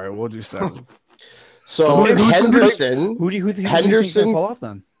 All right, we'll do 7. So Henderson. Who do you think Henderson fall off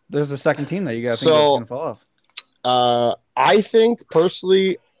then? There's a second team that you guys think is going to fall off. I think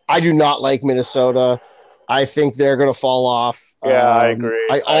personally, I do not like Minnesota. I think they're going to fall off. Yeah, I agree.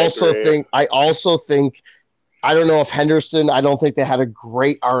 I also think. I don't know if Henderson. I don't think they had a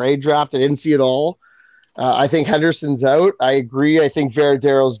great RA draft. I didn't see it all. I think Henderson's out. I agree. I think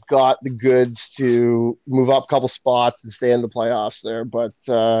Verdero's got the goods to move up a couple spots and stay in the playoffs there, but.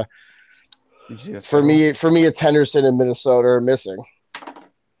 For me, it's Henderson and Minnesota are missing.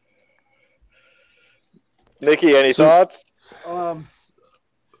 Nikki, any thoughts?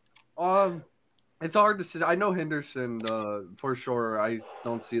 It's hard to say. I know Henderson for sure. I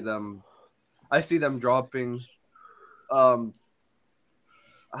don't see them. I see them dropping.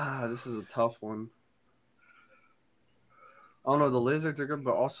 This is a tough one. I don't know. The Lizards are good,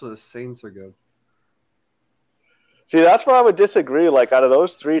 but also the Saints are good. See, that's where I would disagree. Like, out of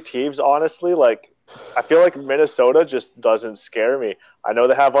those 3 teams, honestly, like, I feel like Minnesota just doesn't scare me. I know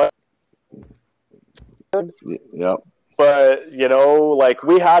they have Yep. But, you know, like,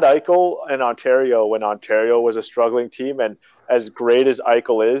 we had Eichel in Ontario when Ontario was a struggling team, and as great as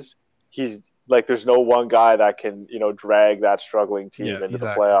Eichel is, he's, like, there's no one guy that can, you know, drag that struggling team into the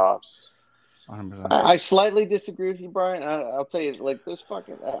playoffs. 100%. I slightly disagree with you, Brian. I'll tell you, like, this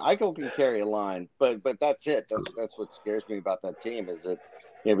fucking Eichel can carry a line, but that's it. That's what scares me about that team is that,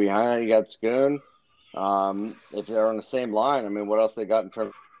 you know, behind you got Schoon. If they're on the same line, I mean, what else they got in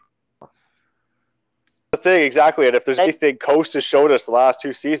terms of the thing, exactly. And if there's anything Coast has showed us the last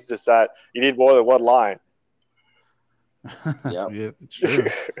 2 seasons, it's that you need more than one line. Yeah, it's true. You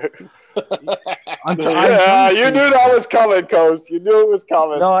knew that was coming, Coast. You knew it was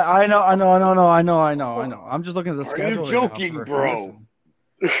coming. No, I know. I'm just looking at the schedule. Are you joking, bro?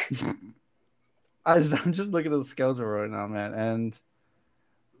 I'm just looking at the schedule right now, man, and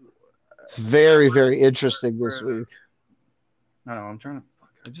it's very, very interesting this week. I know. I'm trying to.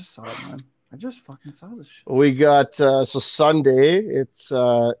 I just saw it, man. I just fucking saw this shit. We got so Sunday. It's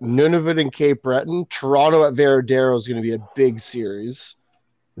Nunavut and Cape Breton. Toronto at Veradero is going to be a big series.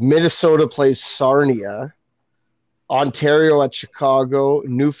 Minnesota plays Sarnia. Ontario at Chicago.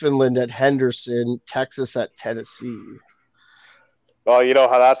 Newfoundland at Henderson. Texas at Tennessee. Well, you know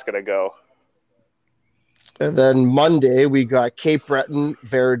how that's going to go. And then Monday we got Cape Breton,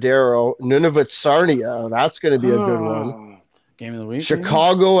 Veradero, Nunavut, Sarnia. That's going to be a good one. Game of the week.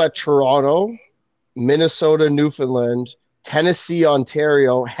 Chicago at Toronto, Minnesota, Newfoundland, Tennessee,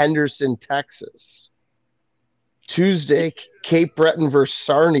 Ontario, Henderson, Texas. Tuesday, Cape Breton versus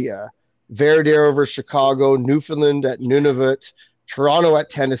Sarnia, Veradero versus Chicago, Newfoundland at Nunavut, Toronto at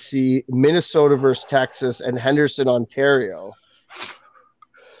Tennessee, Minnesota versus Texas, and Henderson, Ontario.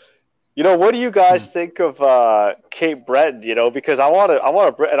 You know, what do you guys think of Cape Breton? You know, because I want to,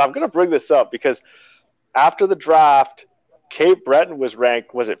 and I'm going to bring this up because after the draft, Cape Breton was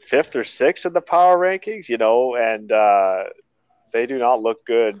ranked, was it 5th or 6th in the power rankings? You know, and they do not look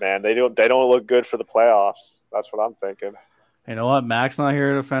good, man. They don't look good for the playoffs. That's what I'm thinking. You know what? Mac's not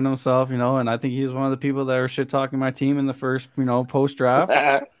here to defend himself, you know, and I think he's one of the people that are shit talking my team in the first, you know, post draft.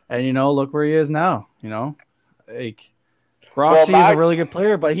 And you know, look where he is now. You know, like Broxy is a really good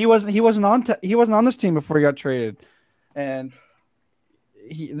player, but he wasn't on this team before he got traded. And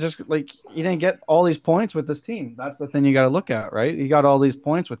he didn't get all these points with this team. That's the thing you got to look at, right? He got all these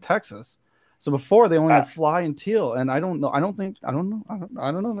points with Texas. So before they only had Fly and Teal, and I don't know,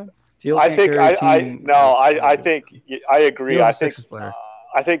 man. Teal I can't think carry a team. I think I agree. Teal's I a think Sixers player.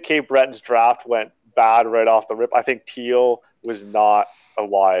 I think Cape Breton's draft went bad right off the rip. I think Teal was not a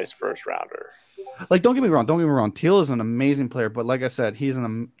wise first rounder. Like, don't get me wrong. Teal is an amazing player, but like I said, he's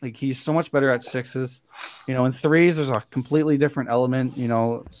so much better at sixes. You know, in threes, there's a completely different element. You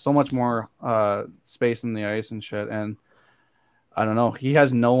know, so much more space in the ice and shit. And I don't know, he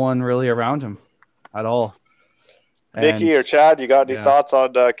has no one really around him at all. Nikki or Chad, you got any thoughts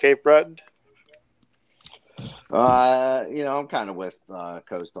on Cape Breton? I'm kind of with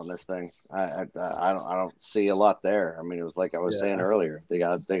Coast on this thing. I don't see a lot there. I mean, it was like I was saying earlier. They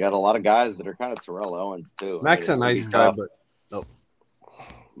got a lot of guys that are kind of Terrell Owens too. Mac's a nice guy, but nope.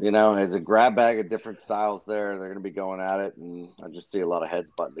 You know, it's a grab bag of different styles there. They're going to be going at it, and I just see a lot of heads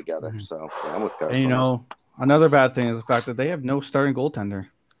butting together. Mm-hmm. So I'm with Coast. And another bad thing is the fact that they have no starting goaltender.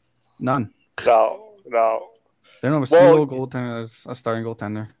 None. No. They don't have a single goaltender as a starting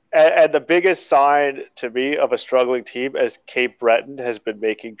goaltender. And the biggest sign to me of a struggling team is Cape Breton has been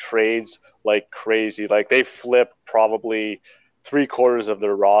making trades like crazy. Like they flipped probably 3/4 of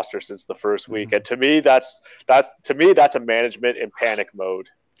their roster since the first week. Mm-hmm. And to me, that's a management in panic mode.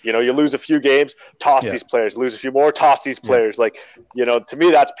 You know, you lose a few games, toss these players. Lose a few more, toss these players. Like, you know, to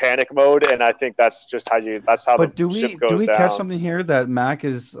me, that's panic mode, and I think that's just how the ship goes down. Do we catch something here that Mac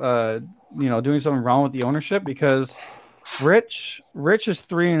is, doing something wrong with the ownership? Because Rich is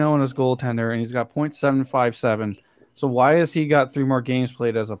 3-0 in his goaltender, and he's got .757. So why has he got 3 more games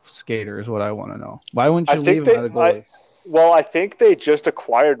played as a skater? Is what I want to know. Why wouldn't you leave him at a goalie? I think they just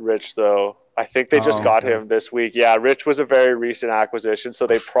acquired Rich, though. I think they just got him this week. Yeah, Rich was a very recent acquisition, so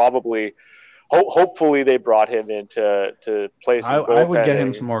they probably, hopefully, they brought him in to play some goaltending. I would get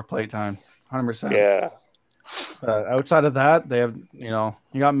him some more play time, 100%. Yeah. Outside of that, they have, you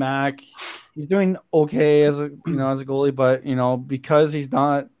got Mac. He's doing okay as a goalie, but because he's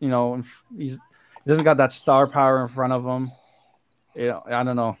not, he doesn't got that star power in front of him. I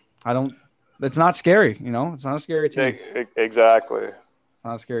don't know. It's not scary. It's not a scary team. Exactly. It's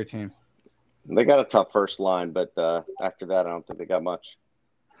not a scary team. They got a tough first line, but after that, I don't think they got much.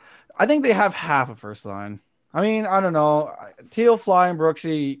 I think they have half a first line. I mean, I don't know. Teal, Fly, and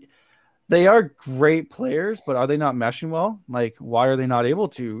Brooksy, they are great players, but are they not meshing well? Like, why are they not able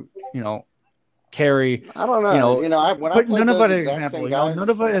to, carry? I don't know. None of it an example. None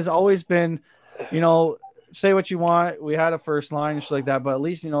of it has always been, say what you want. We had a first line and shit like that, but at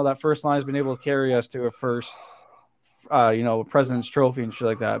least that first line has been able to carry us to a first. President's Trophy and shit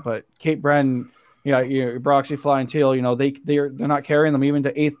like that. But Cape Breton, Broxy, Fly, and Teal, they're not carrying them even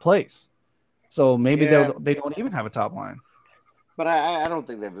to 8th place. So maybe they don't even have a top line. But I don't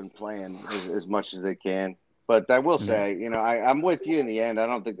think they've been playing as much as they can. But I will say, I'm with you in the end. I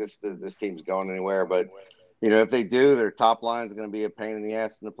don't think this team's going anywhere. But if they do, their top line is going to be a pain in the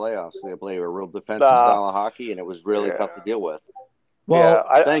ass in the playoffs. They play a real defensive style of hockey, and it was really tough to deal with. Well,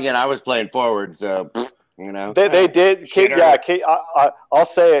 I was playing forward, so. They did. I'll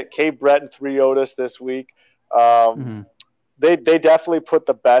say it. Cape Breton 3-0'd us this week. They definitely put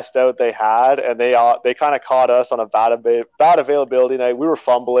the best out they had, and they kind of caught us on a bad availability night. We were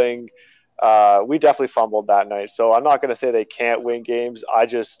fumbling. We definitely fumbled that night. So I'm not going to say they can't win games. I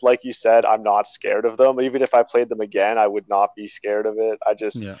just, like you said, I'm not scared of them. Even if I played them again, I would not be scared of it. I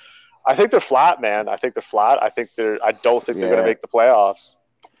think they're flat, man. I think they're flat. I don't think they're going to make the playoffs.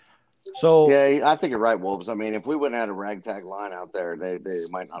 So I think you're right, Wolves. I mean, if we wouldn't have had a ragtag line out there, they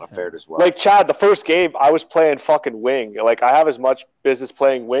might not have fared as well. Like Chad, the first game I was playing fucking wing. Like I have as much business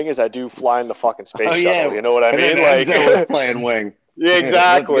playing wing as I do flying the fucking space shuttle. You know what I mean? Like was playing wing. Yeah,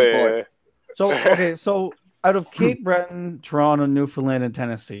 exactly. So out of Cape Breton, Toronto, Newfoundland, and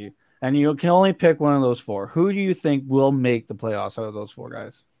Tennessee, and you can only pick one of those 4, who do you think will make the playoffs out of those 4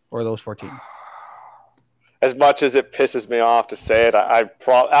 guys or those 4 teams? As much as it pisses me off to say it,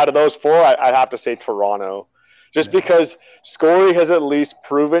 out of those 4, I'd have to say Toronto. Just because Scory has at least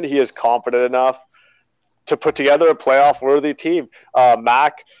proven he is confident enough to put together a playoff-worthy team.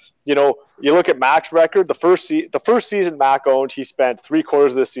 Mac, you look at Mac's record. The first season Mac owned, he spent 3/4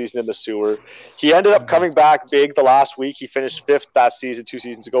 of the season in the sewer. He ended up coming back big the last week. He finished 5th that season 2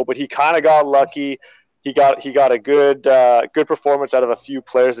 seasons ago, but he kind of got lucky. He got a good performance out of a few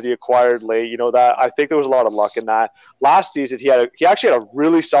players that he acquired late. That I think there was a lot of luck in that. Last season he actually had a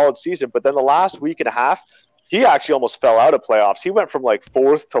really solid season, but then the last week and a half he actually almost fell out of playoffs. He went from like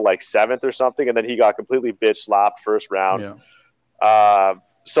 4th to like 7th or something, and then he got completely bitch slapped first round.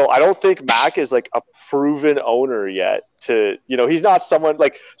 So I don't think Mac is like a proven owner yet. He's not someone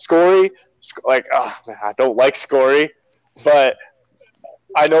like Scory. Like, man, I don't like Scory, but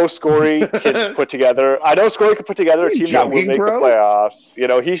I know Scory can put together. I know Scory can put together a team that will make the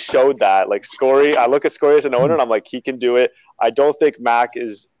playoffs. He showed that. Like Scory, I look at Scory as an owner, and I'm like, he can do it. I don't think Mac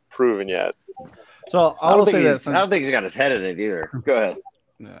is proven yet. So I will say this. I don't think he's got his head in it either. Go ahead.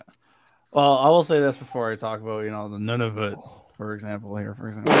 Yeah. Well, I will say this before I talk about the Nunavut, for example.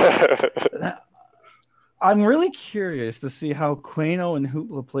 I'm really curious to see how Quano and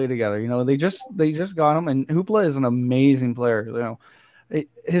Hoopla play together. They just got him, and Hoopla is an amazing player.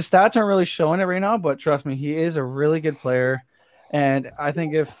 His stats aren't really showing it right now, but trust me, he is a really good player. And I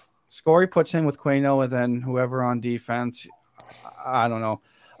think if Scory puts him with Quano and then whoever on defense, I don't know.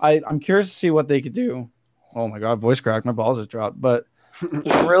 I'm curious to see what they could do. Oh my God, voice crack! My balls just dropped. But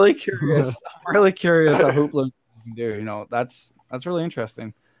I'm really curious. I'm really curious how Hoopla can do. That's really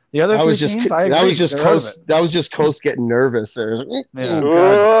interesting. The other that was just Coast getting nervous.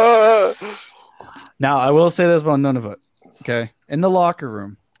 Yeah. Now I will say this about Nunavut. Okay, in the locker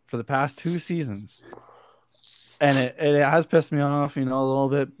room for the past 2 seasons, and it has pissed me off, a little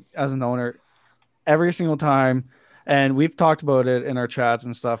bit as an owner, every single time. And we've talked about it in our chats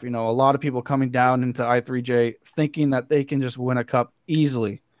and stuff. A lot of people coming down into I3J thinking that they can just win a cup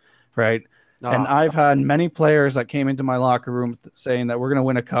easily, right? And I've had many players that came into my locker room saying that we're going to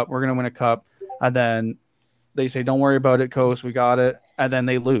win a cup. We're going to win a cup. And then they say, don't worry about it, Coast. We got it. And then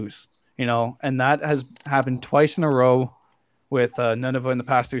they lose, and that has happened twice in a row with Nunavut in the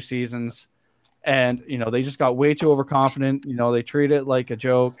past 2 seasons. And, they just got way too overconfident. They treat it like a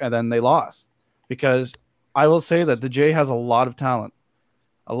joke and then they lost. Because I will say that the J has a lot of talent.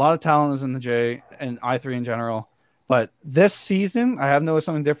 A lot of talent is in the J and I3 in general. But this season, I have noticed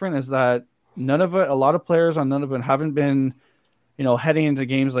something different is that a lot of players on Nunavut haven't been, heading into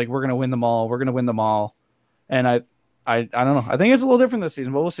games like we're going to win them all. We're going to win them all. And I don't know. I think it's a little different this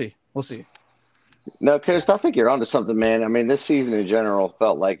season, but we'll see. We'll see. No, Chris, I think you're onto something, man. I mean, this season in general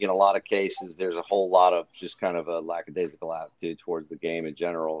felt like in a lot of cases there's a whole lot of just kind of a lackadaisical attitude towards the game in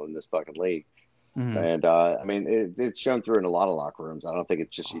general in this fucking league. Mm-hmm. And, I mean, it's shown through in a lot of locker rooms. I don't think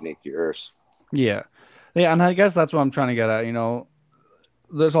it's just unique to yours. Yeah. Yeah, and I guess that's what I'm trying to get at.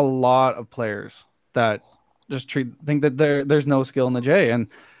 There's a lot of players that just think that there's no skill in the J. And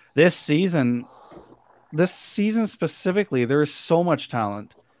this season specifically, there is so much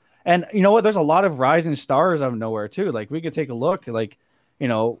talent. And you know what? There's a lot of rising stars out of nowhere too. Like we could take a look. Like,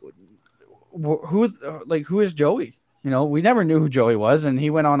 who is Joey? We never knew who Joey was, and he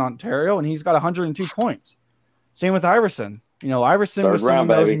went on Ontario, and he's got 102 points. Same with Iverson. Iverson was someone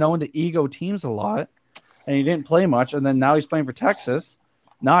that was known to ego teams a lot, and he didn't play much. And then now he's playing for Texas,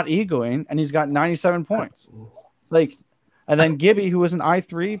 not egoing, and he's got 97 points. And then Gibby, who was an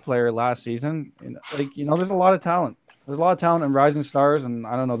I3 player last season, there's a lot of talent. There's a lot of talent in rising stars, and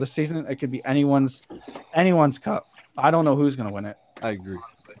I don't know. This season, it could be anyone's cup. I don't know who's going to win it. I agree.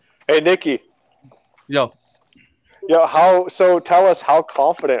 Hey, Nikki. Yo, so tell us, how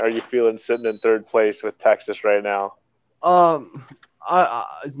confident are you feeling sitting in 3rd place with Texas right now? Now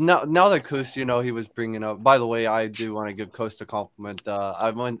that Coast, he was bringing up. By the way, I do want to give Coast a compliment.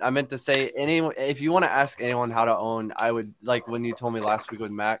 I meant to say, if you want to ask anyone how to own, I would, like when you told me last week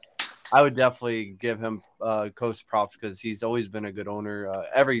with Mac, I would definitely give him Coast props because he's always been a good owner.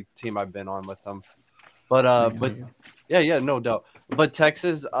 Every team I've been on with him, but yeah, no doubt. But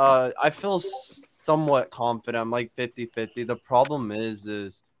Texas, I feel somewhat confident. I'm like 50-50. The problem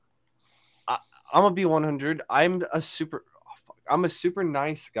is I'm gonna be 100. I'm a super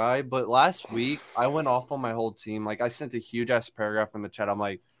nice guy, but last week I went off on my whole team. Like I sent a huge ass paragraph in the chat. I'm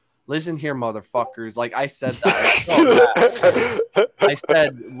like, listen here, motherfuckers. Like I said that. I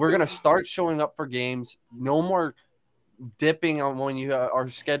said we're gonna start showing up for games. No more dipping on when you are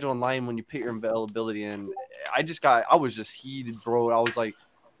scheduled in line when you put your availability in. I was just heated, bro. I was like,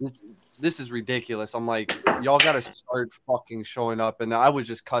 this is ridiculous. I'm like, y'all gotta start fucking showing up. And I was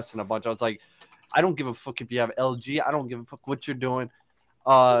just cussing a bunch. I was like, I don't give a fuck if you have LG. I don't give a fuck what you're doing.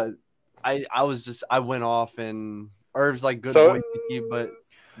 I went off, and Irv's like good point, but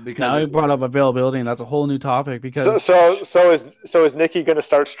because now you brought up availability, and that's a whole new topic. Because so is Nikki going to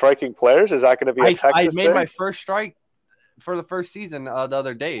start striking players? Is that going to be a Texas I made thing? my first strike for the first season the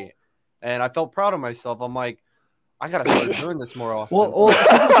other day, and I felt proud of myself. I'm like, I gotta start doing this more often. Well,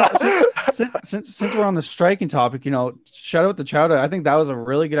 since we're on the striking topic, shout out to Chowder. I think that was a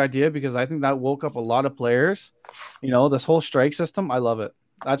really good idea because I think that woke up a lot of players. This whole strike system, I love it.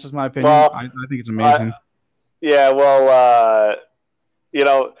 That's just my opinion. I think it's amazing.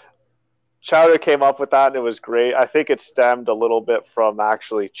 Chowder came up with that, and it was great. I think it stemmed a little bit from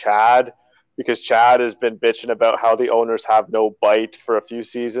actually Chad, because Chad has been bitching about how the owners have no bite for a few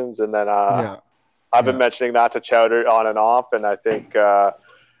seasons, and then I've been mentioning that to Chowder on and off, and I think I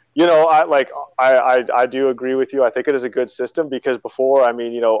do agree with you. I think it is a good system because before, I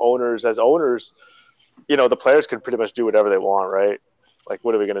mean, owners as owners, the players could pretty much do whatever they want, right? Like,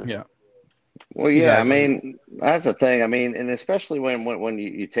 what are we gonna do? Yeah. Well, yeah, Exactly. I mean, that's the thing. I mean, and especially when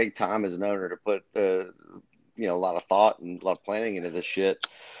you take time as an owner to put a lot of thought and a lot of planning into this shit,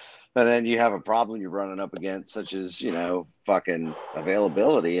 and then you have a problem you're running up against, such as fucking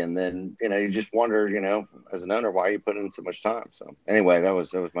availability, and then you just wonder, as an owner, why you put in so much time. So anyway, that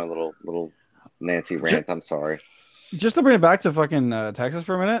was my little Nancy rant. I'm sorry. Just to bring it back to fucking Texas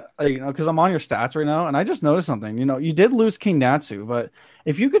for a minute, because I'm on your stats right now, and I just noticed something. You did lose King Natsu, but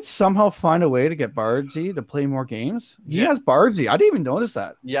if you could somehow find a way to get Bardsey to play more games, he has Bardsey. I didn't even notice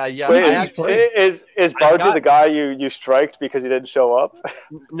that. Yeah. Wait, is Bardsey the guy you striked because he didn't show up?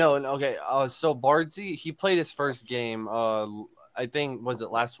 No, okay. So Bardsey, he played his first game. I think was it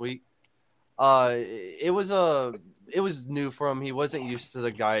last week. It was new for him. He wasn't used to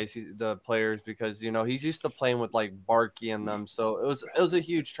the players, because he's used to playing with like Barkey and them. So it was a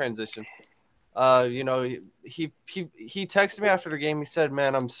huge transition. He texted me after the game. He said,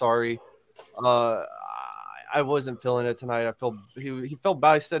 "Man, I'm sorry. I wasn't feeling it tonight. He felt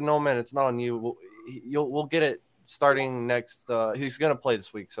bad." He said, "No, man, it's not on you. We'll get it starting next." He's gonna play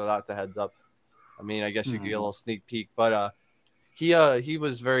this week, so that's a heads up. I mean, I guess you could get a little sneak peek, but he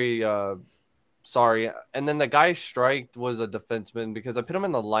was very sorry. And then the guy striked was a defenseman, because I put him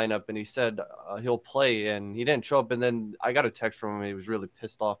in the lineup and he said he'll play, and he didn't show up. And then I got a text from him. He was really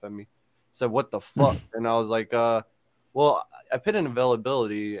pissed off at me. He said, "What the fuck?" And I was like, well, I put in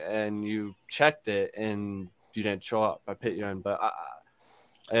availability and you checked it and you didn't show up. I put you in, but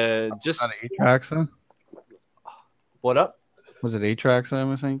just A-Traxa? What up? Was it A-Traxa?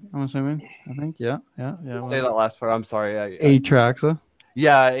 I'm assuming. I think. Yeah. Say that last part. I'm sorry. A-Traxa.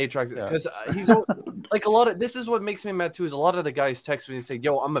 Yeah, A-Traxa. Because he's like, a lot of this is what makes me mad too. Is a lot of the guys text me and say,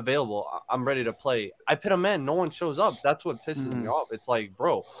 "Yo, I'm available. I'm ready to play." I put him in. No one shows up. That's what pisses me off. It's like,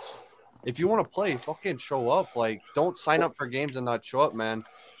 bro, if you want to play, fucking show up. Like, don't sign up for games and not show up, man.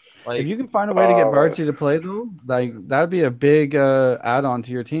 Like, if you can find a way to get Bardsey to play, though, like that'd be a big add-on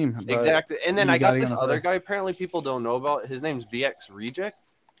to your team. Exactly. And then I got this other guy. Apparently, people don't know about. His name's BX Reject.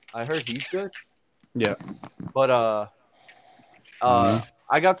 I heard he's good. Yeah. But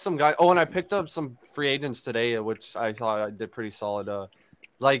I got some guy. Oh, and I picked up some free agents today, which I thought I did pretty solid.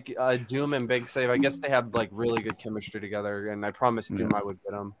 Like Doom and Big Save. I guess they have like really good chemistry together, and I promised Doom I would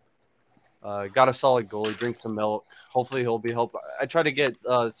get him. Got a solid goalie. Drink some milk. Hopefully he'll be helped. I try to get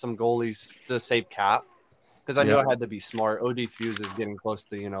some goalies to save cap, because I knew I had to be smart. OD Fuse is getting close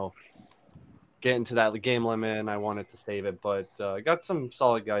to getting to that game limit, and I wanted to save it. But I got some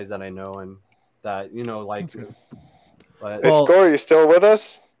solid guys that I know and that like. But, hey, Score, you still with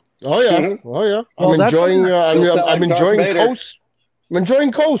us? Oh yeah, Well, I'm enjoying. I'm enjoying Vader. Coast. I'm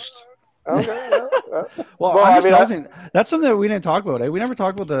enjoying Coast. Okay. Well, that's something that we didn't talk about. We never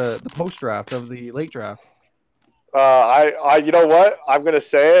talked about the post draft of the late draft. You know what? I'm gonna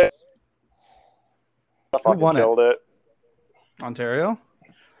say it. I Who won killed it. Ontario.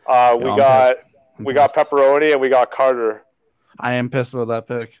 We got Pepperoni and we got Carter. I am pissed about that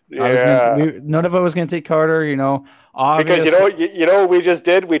pick. Yeah. None of us was gonna take Carter. Because you know what we just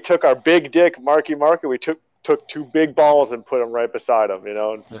did? We took our big dick Marky Mark and we took two big balls and put them right beside him.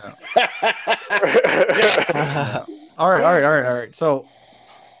 Yeah. All right. So,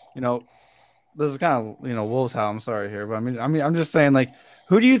 this is kind of Wolves' how I'm sorry here, but I'm just saying, like,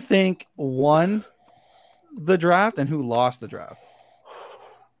 who do you think won the draft and who lost the draft?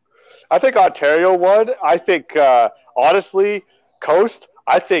 I think Ontario won. I think honestly, Coast.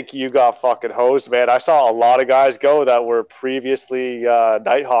 I think you got fucking hosed, man. I saw a lot of guys go that were previously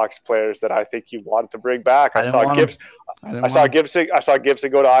Nighthawks players that I think you wanted to bring back. I saw Gibson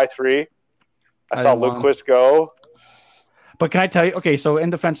go to I3. I saw Lundqvist go. But can I tell you? Okay, so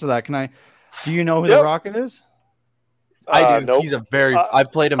in defense of that, do you know who the Rocket is? I do. Nope. He's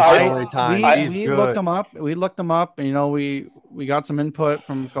I've played him so many times. We looked him up. We looked him up. We got some input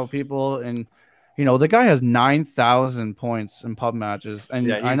from a couple people, and the guy has 9,000 points in pub matches.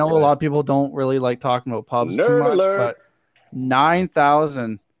 And I know a lot of people don't really like talking about pubs too much, but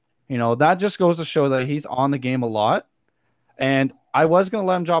 9,000, that just goes to show that he's on the game a lot. And I was going to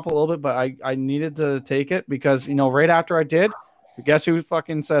let him drop a little bit, but I needed to take it because, right after I did, guess who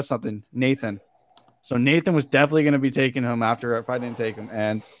fucking says something? Nathan. So Nathan was definitely going to be taking him after if I didn't take him.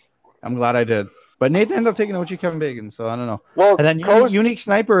 And I'm glad I did. But Nathan ended up taking OG Kevin Bacon, so I don't know. Well, And then Unique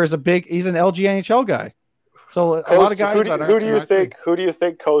Sniper is he's an LG NHL guy. So a lot of guys. Who do you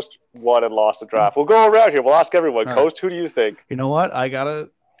think Coast won and lost the draft? We'll go around here. We'll ask everyone. All Coast, who do you think? You know what? I gotta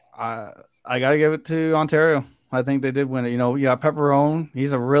give it to Ontario. I think they did win it. You know, Pepperone.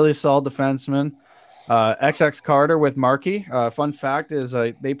 He's a really solid defenseman. XX Carter with Markey. Fun fact is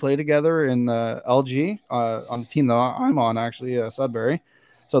they play together in LG on the team that I'm on, actually, Sudbury.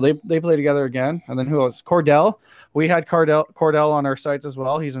 So they play together again. And then who else? Cordell. We had Cordell on our sites as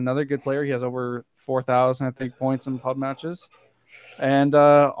well. He's another good player. He has over 4,000, I think, points in pub matches. And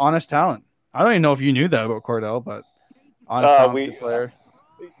Honest Talent. I don't even know if you knew that about Cordell, but Honest Talent's a good player.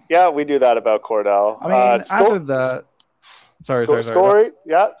 Yeah, we knew that about Cordell. I mean, after that... Sorry. Scory.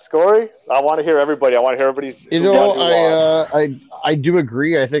 Yeah, Scory. I want to hear everybody. I want to hear everybody's. You know, I do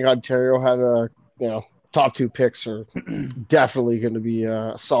agree. I think Ontario had top 2 picks are definitely going to be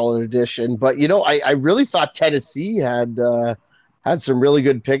a solid addition. But I really thought Tennessee had some really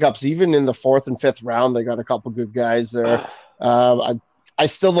good pickups. Even in the 4th and 5th round, they got a couple good guys there. I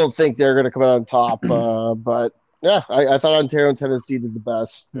still don't think they're going to come out on top. But yeah, I thought Ontario and Tennessee did the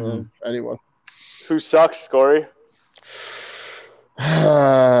best of anyone. Who sucked, Scory?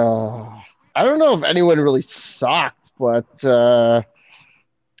 I don't know if anyone really sucked, but I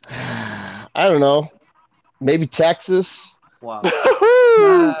don't know. Maybe Texas. Wow. You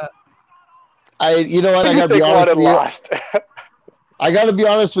know what? I gotta be honest with you. I gotta be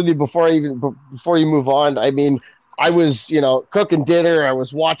honest with you before you move on. I mean, I was cooking dinner. I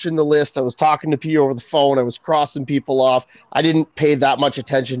was watching the list. I was talking to P over the phone. I was crossing people off. I didn't pay that much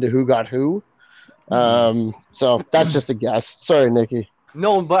attention to who got who. So that's just a guess. Sorry, Nikki.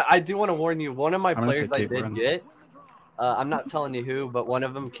 No, but I do want to warn you. One of my players I did get, I'm not telling you who, but one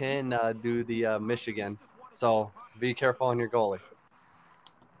of them can do the Michigan. So be careful on your goalie.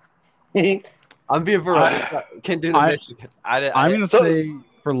 I'm being for can do the Michigan. I'm going to say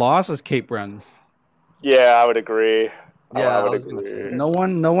for loss is Cape Breton. Yeah, I would agree. Yeah, I would agree. No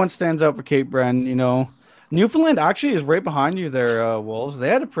one stands out for Cape Breton. Newfoundland actually is right behind you there, Wolves. They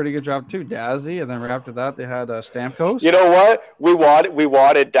had a pretty good job too, Dazzy, and then right after that they had Stamkos. You know what? We wanted we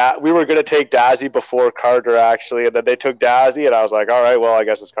were going to take Dazzy before Carter actually, and then they took Dazzy, and I was like, all right, well, I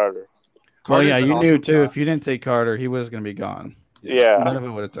guess it's Carter. Well, yeah, you knew too. If you didn't take Carter, he was going to be gone. Yeah, none of it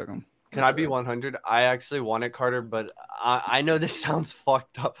would have took him. Can I be 100? I actually wanted Carter, but I know this sounds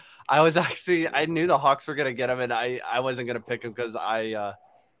fucked up. I knew the Hawks were going to get him, and I wasn't going to pick him because I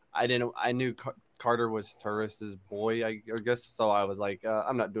knew Carter was Turris's boy, I guess. So I was like,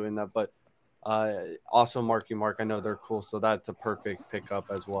 I'm not doing that. But also Marky Mark, I know they're cool. So that's a perfect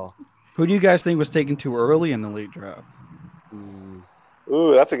pickup as well. Who do you guys think was taken too early in the late draft?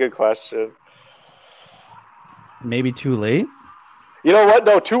 Ooh, that's a good question. Maybe too late? You know what?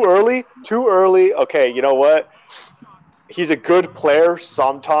 No, too early. Too early. Okay, you know what? He's a good player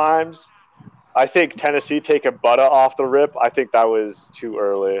sometimes. I think Tennessee taking Butta off the rip, I think that was too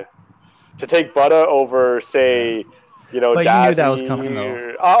early. To take Butta over, say, but Dazzy. You knew that was coming,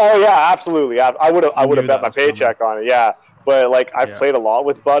 though. Oh yeah, absolutely. I would have bet my paycheck on it. Yeah, but I've played a lot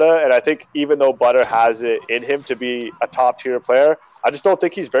with Butta, and I think even though Butta has it in him to be a top tier player, I just don't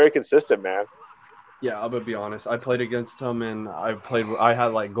think he's very consistent, man. Yeah, I'm gonna be honest. I played against him, and I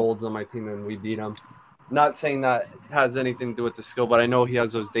had golds on my team, and we beat him. Not saying that has anything to do with the skill, but I know he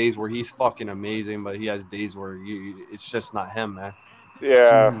has those days where he's fucking amazing, but he has days where it's just not him, man.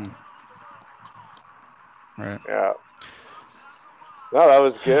 Yeah. Right. Yeah. No, that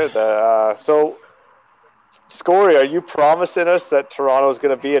was good. So, Scory, are you promising us that Toronto's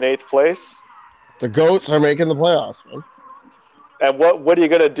going to be in 8th place? The Goats are making the playoffs, man. And what are you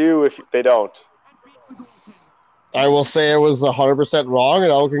going to do if they don't? I will say I was 100% wrong,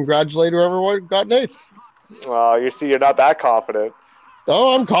 and I'll congratulate whoever got an 8th. Oh, you're not that confident.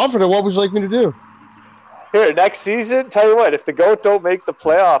 Oh, I'm confident. What would you like me to do? Here, next season, tell you what, if the Goat don't make the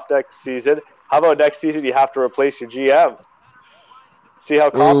playoff next season, how about next season you have to replace your GM? See how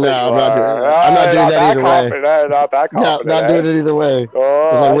confident you are. I'm not doing that either way. Not that confident. Not doing it either way.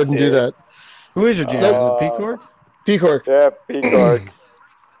 Because I wouldn't do that. Who is your GM? Peacock? Peacock. Yeah, Peacock.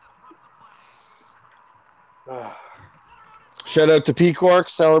 Shout out to Peacock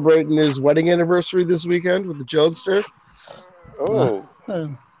celebrating his wedding anniversary this weekend with the Jonester. Oh.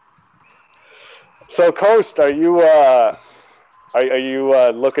 So, Coast, are you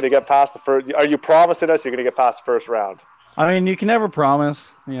looking to get past the first? Are you promising us you're going to get past the first round? I mean, you can never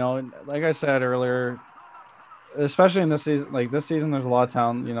promise. Like I said earlier, especially in this season. This season, there's a lot of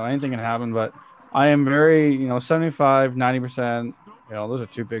talent. Anything can happen. But I am very, 75, 90%. Those are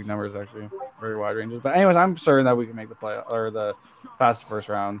two big numbers actually, very wide ranges. But anyways, I'm certain that we can make the play or the past the first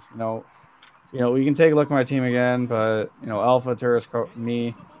round. We can take a look at my team again, but Alpha, Turris,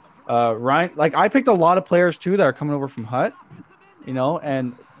 me, Ryan. Like I picked a lot of players too that are coming over from Hut.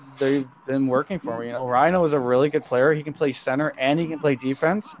 And they've been working for me. Rhino is a really good player. He can play center and he can play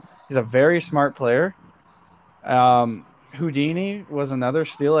defense. He's a very smart player. Houdini was another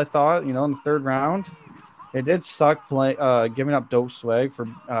steal, I thought, in the third round. It did suck giving up dope swag for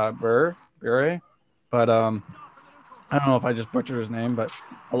Bure, but I don't know if I just butchered his name, but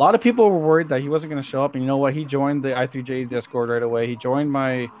a lot of people were worried that he wasn't going to show up. And you know what? He joined the I3J Discord right away. He joined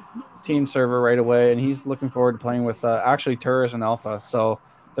my team server right away, and he's looking forward to playing with actually Turris and Alpha. So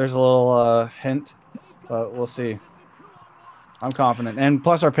there's a little hint, but we'll see. I'm confident. And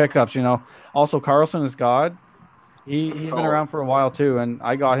plus our pickups, Also, Carlson is God. He's been around for a while too, and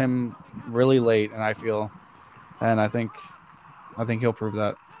I got him really late, and I think he'll prove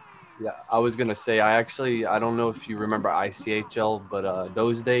that. Yeah, I was gonna say I don't know if you remember I3JHL, but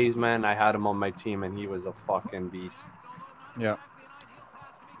those days, man, I had him on my team and he was a fucking beast. Yeah.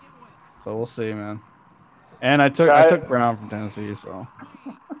 So we'll see, man. And I took Brown from Tennessee, so.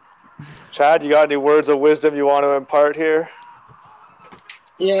 Chad, you got any words of wisdom you want to impart here?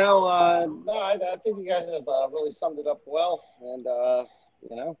 No, I think you guys have really summed it up well, and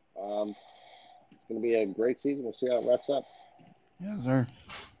it's going to be a great season. We'll see how it wraps up. Yes, sir.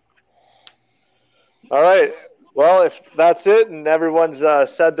 All right. Well, if that's it and everyone's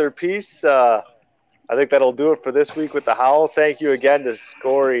said their piece, I think that'll do it for this week with the Howl. Thank you again to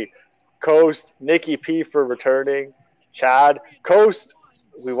Scory, Coast, Nikki P for returning, Chad, Coast.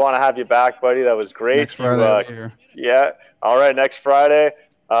 We want to have you back, buddy. That was great. Next Friday. Yeah. All right. Next Friday.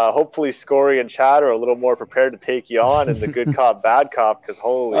 Hopefully, Scory and Chad are a little more prepared to take you on in the good cop, bad cop. Because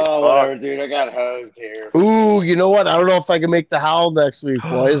holy, whatever, dude. I got hosed here. Ooh, you know what? I don't know if I can make the Howl next week,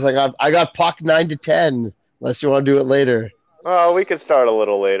 boys. I got puck 9 to 10. Unless you want to do it later. Oh, we can start a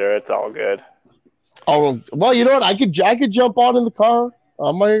little later. It's all good. Oh well, you know what? I could jump on in the car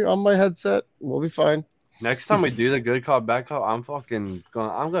on my headset. We'll be fine. Next time we do the good cop, bad cop, I'm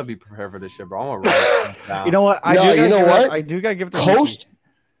gonna be prepared for this shit, bro. I'm gonna write it down. You know what? I do gotta give it to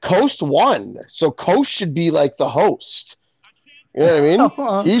Coast won, so Coast should be like the host. You know what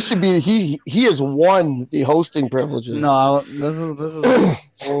I mean? He should be. He has won the hosting privileges. No, this is.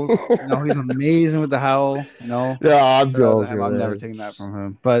 He's amazing with the Howl. Yeah, I'm joking. I'm never taking that from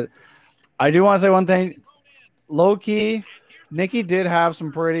him. But I do want to say one thing. Low key, Nikki did have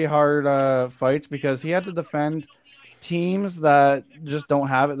some pretty hard fights because he had to defend teams that just don't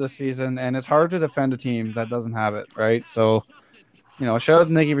have it this season, and it's hard to defend a team that doesn't have it, right? So. Shout out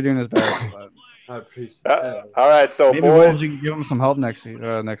to Nikki for doing his best. But I appreciate it. All right, so maybe boys, you can give him some help next.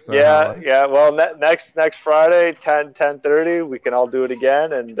 Yeah. Well, next Friday, 10:30, we can all do it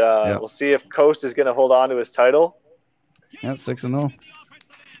again, and we'll see if Coast is going to hold on to his title. Yeah, 6-0.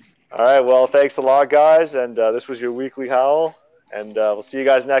 All right. Well, thanks a lot, guys, and this was your weekly Howl, and we'll see you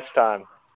guys next time.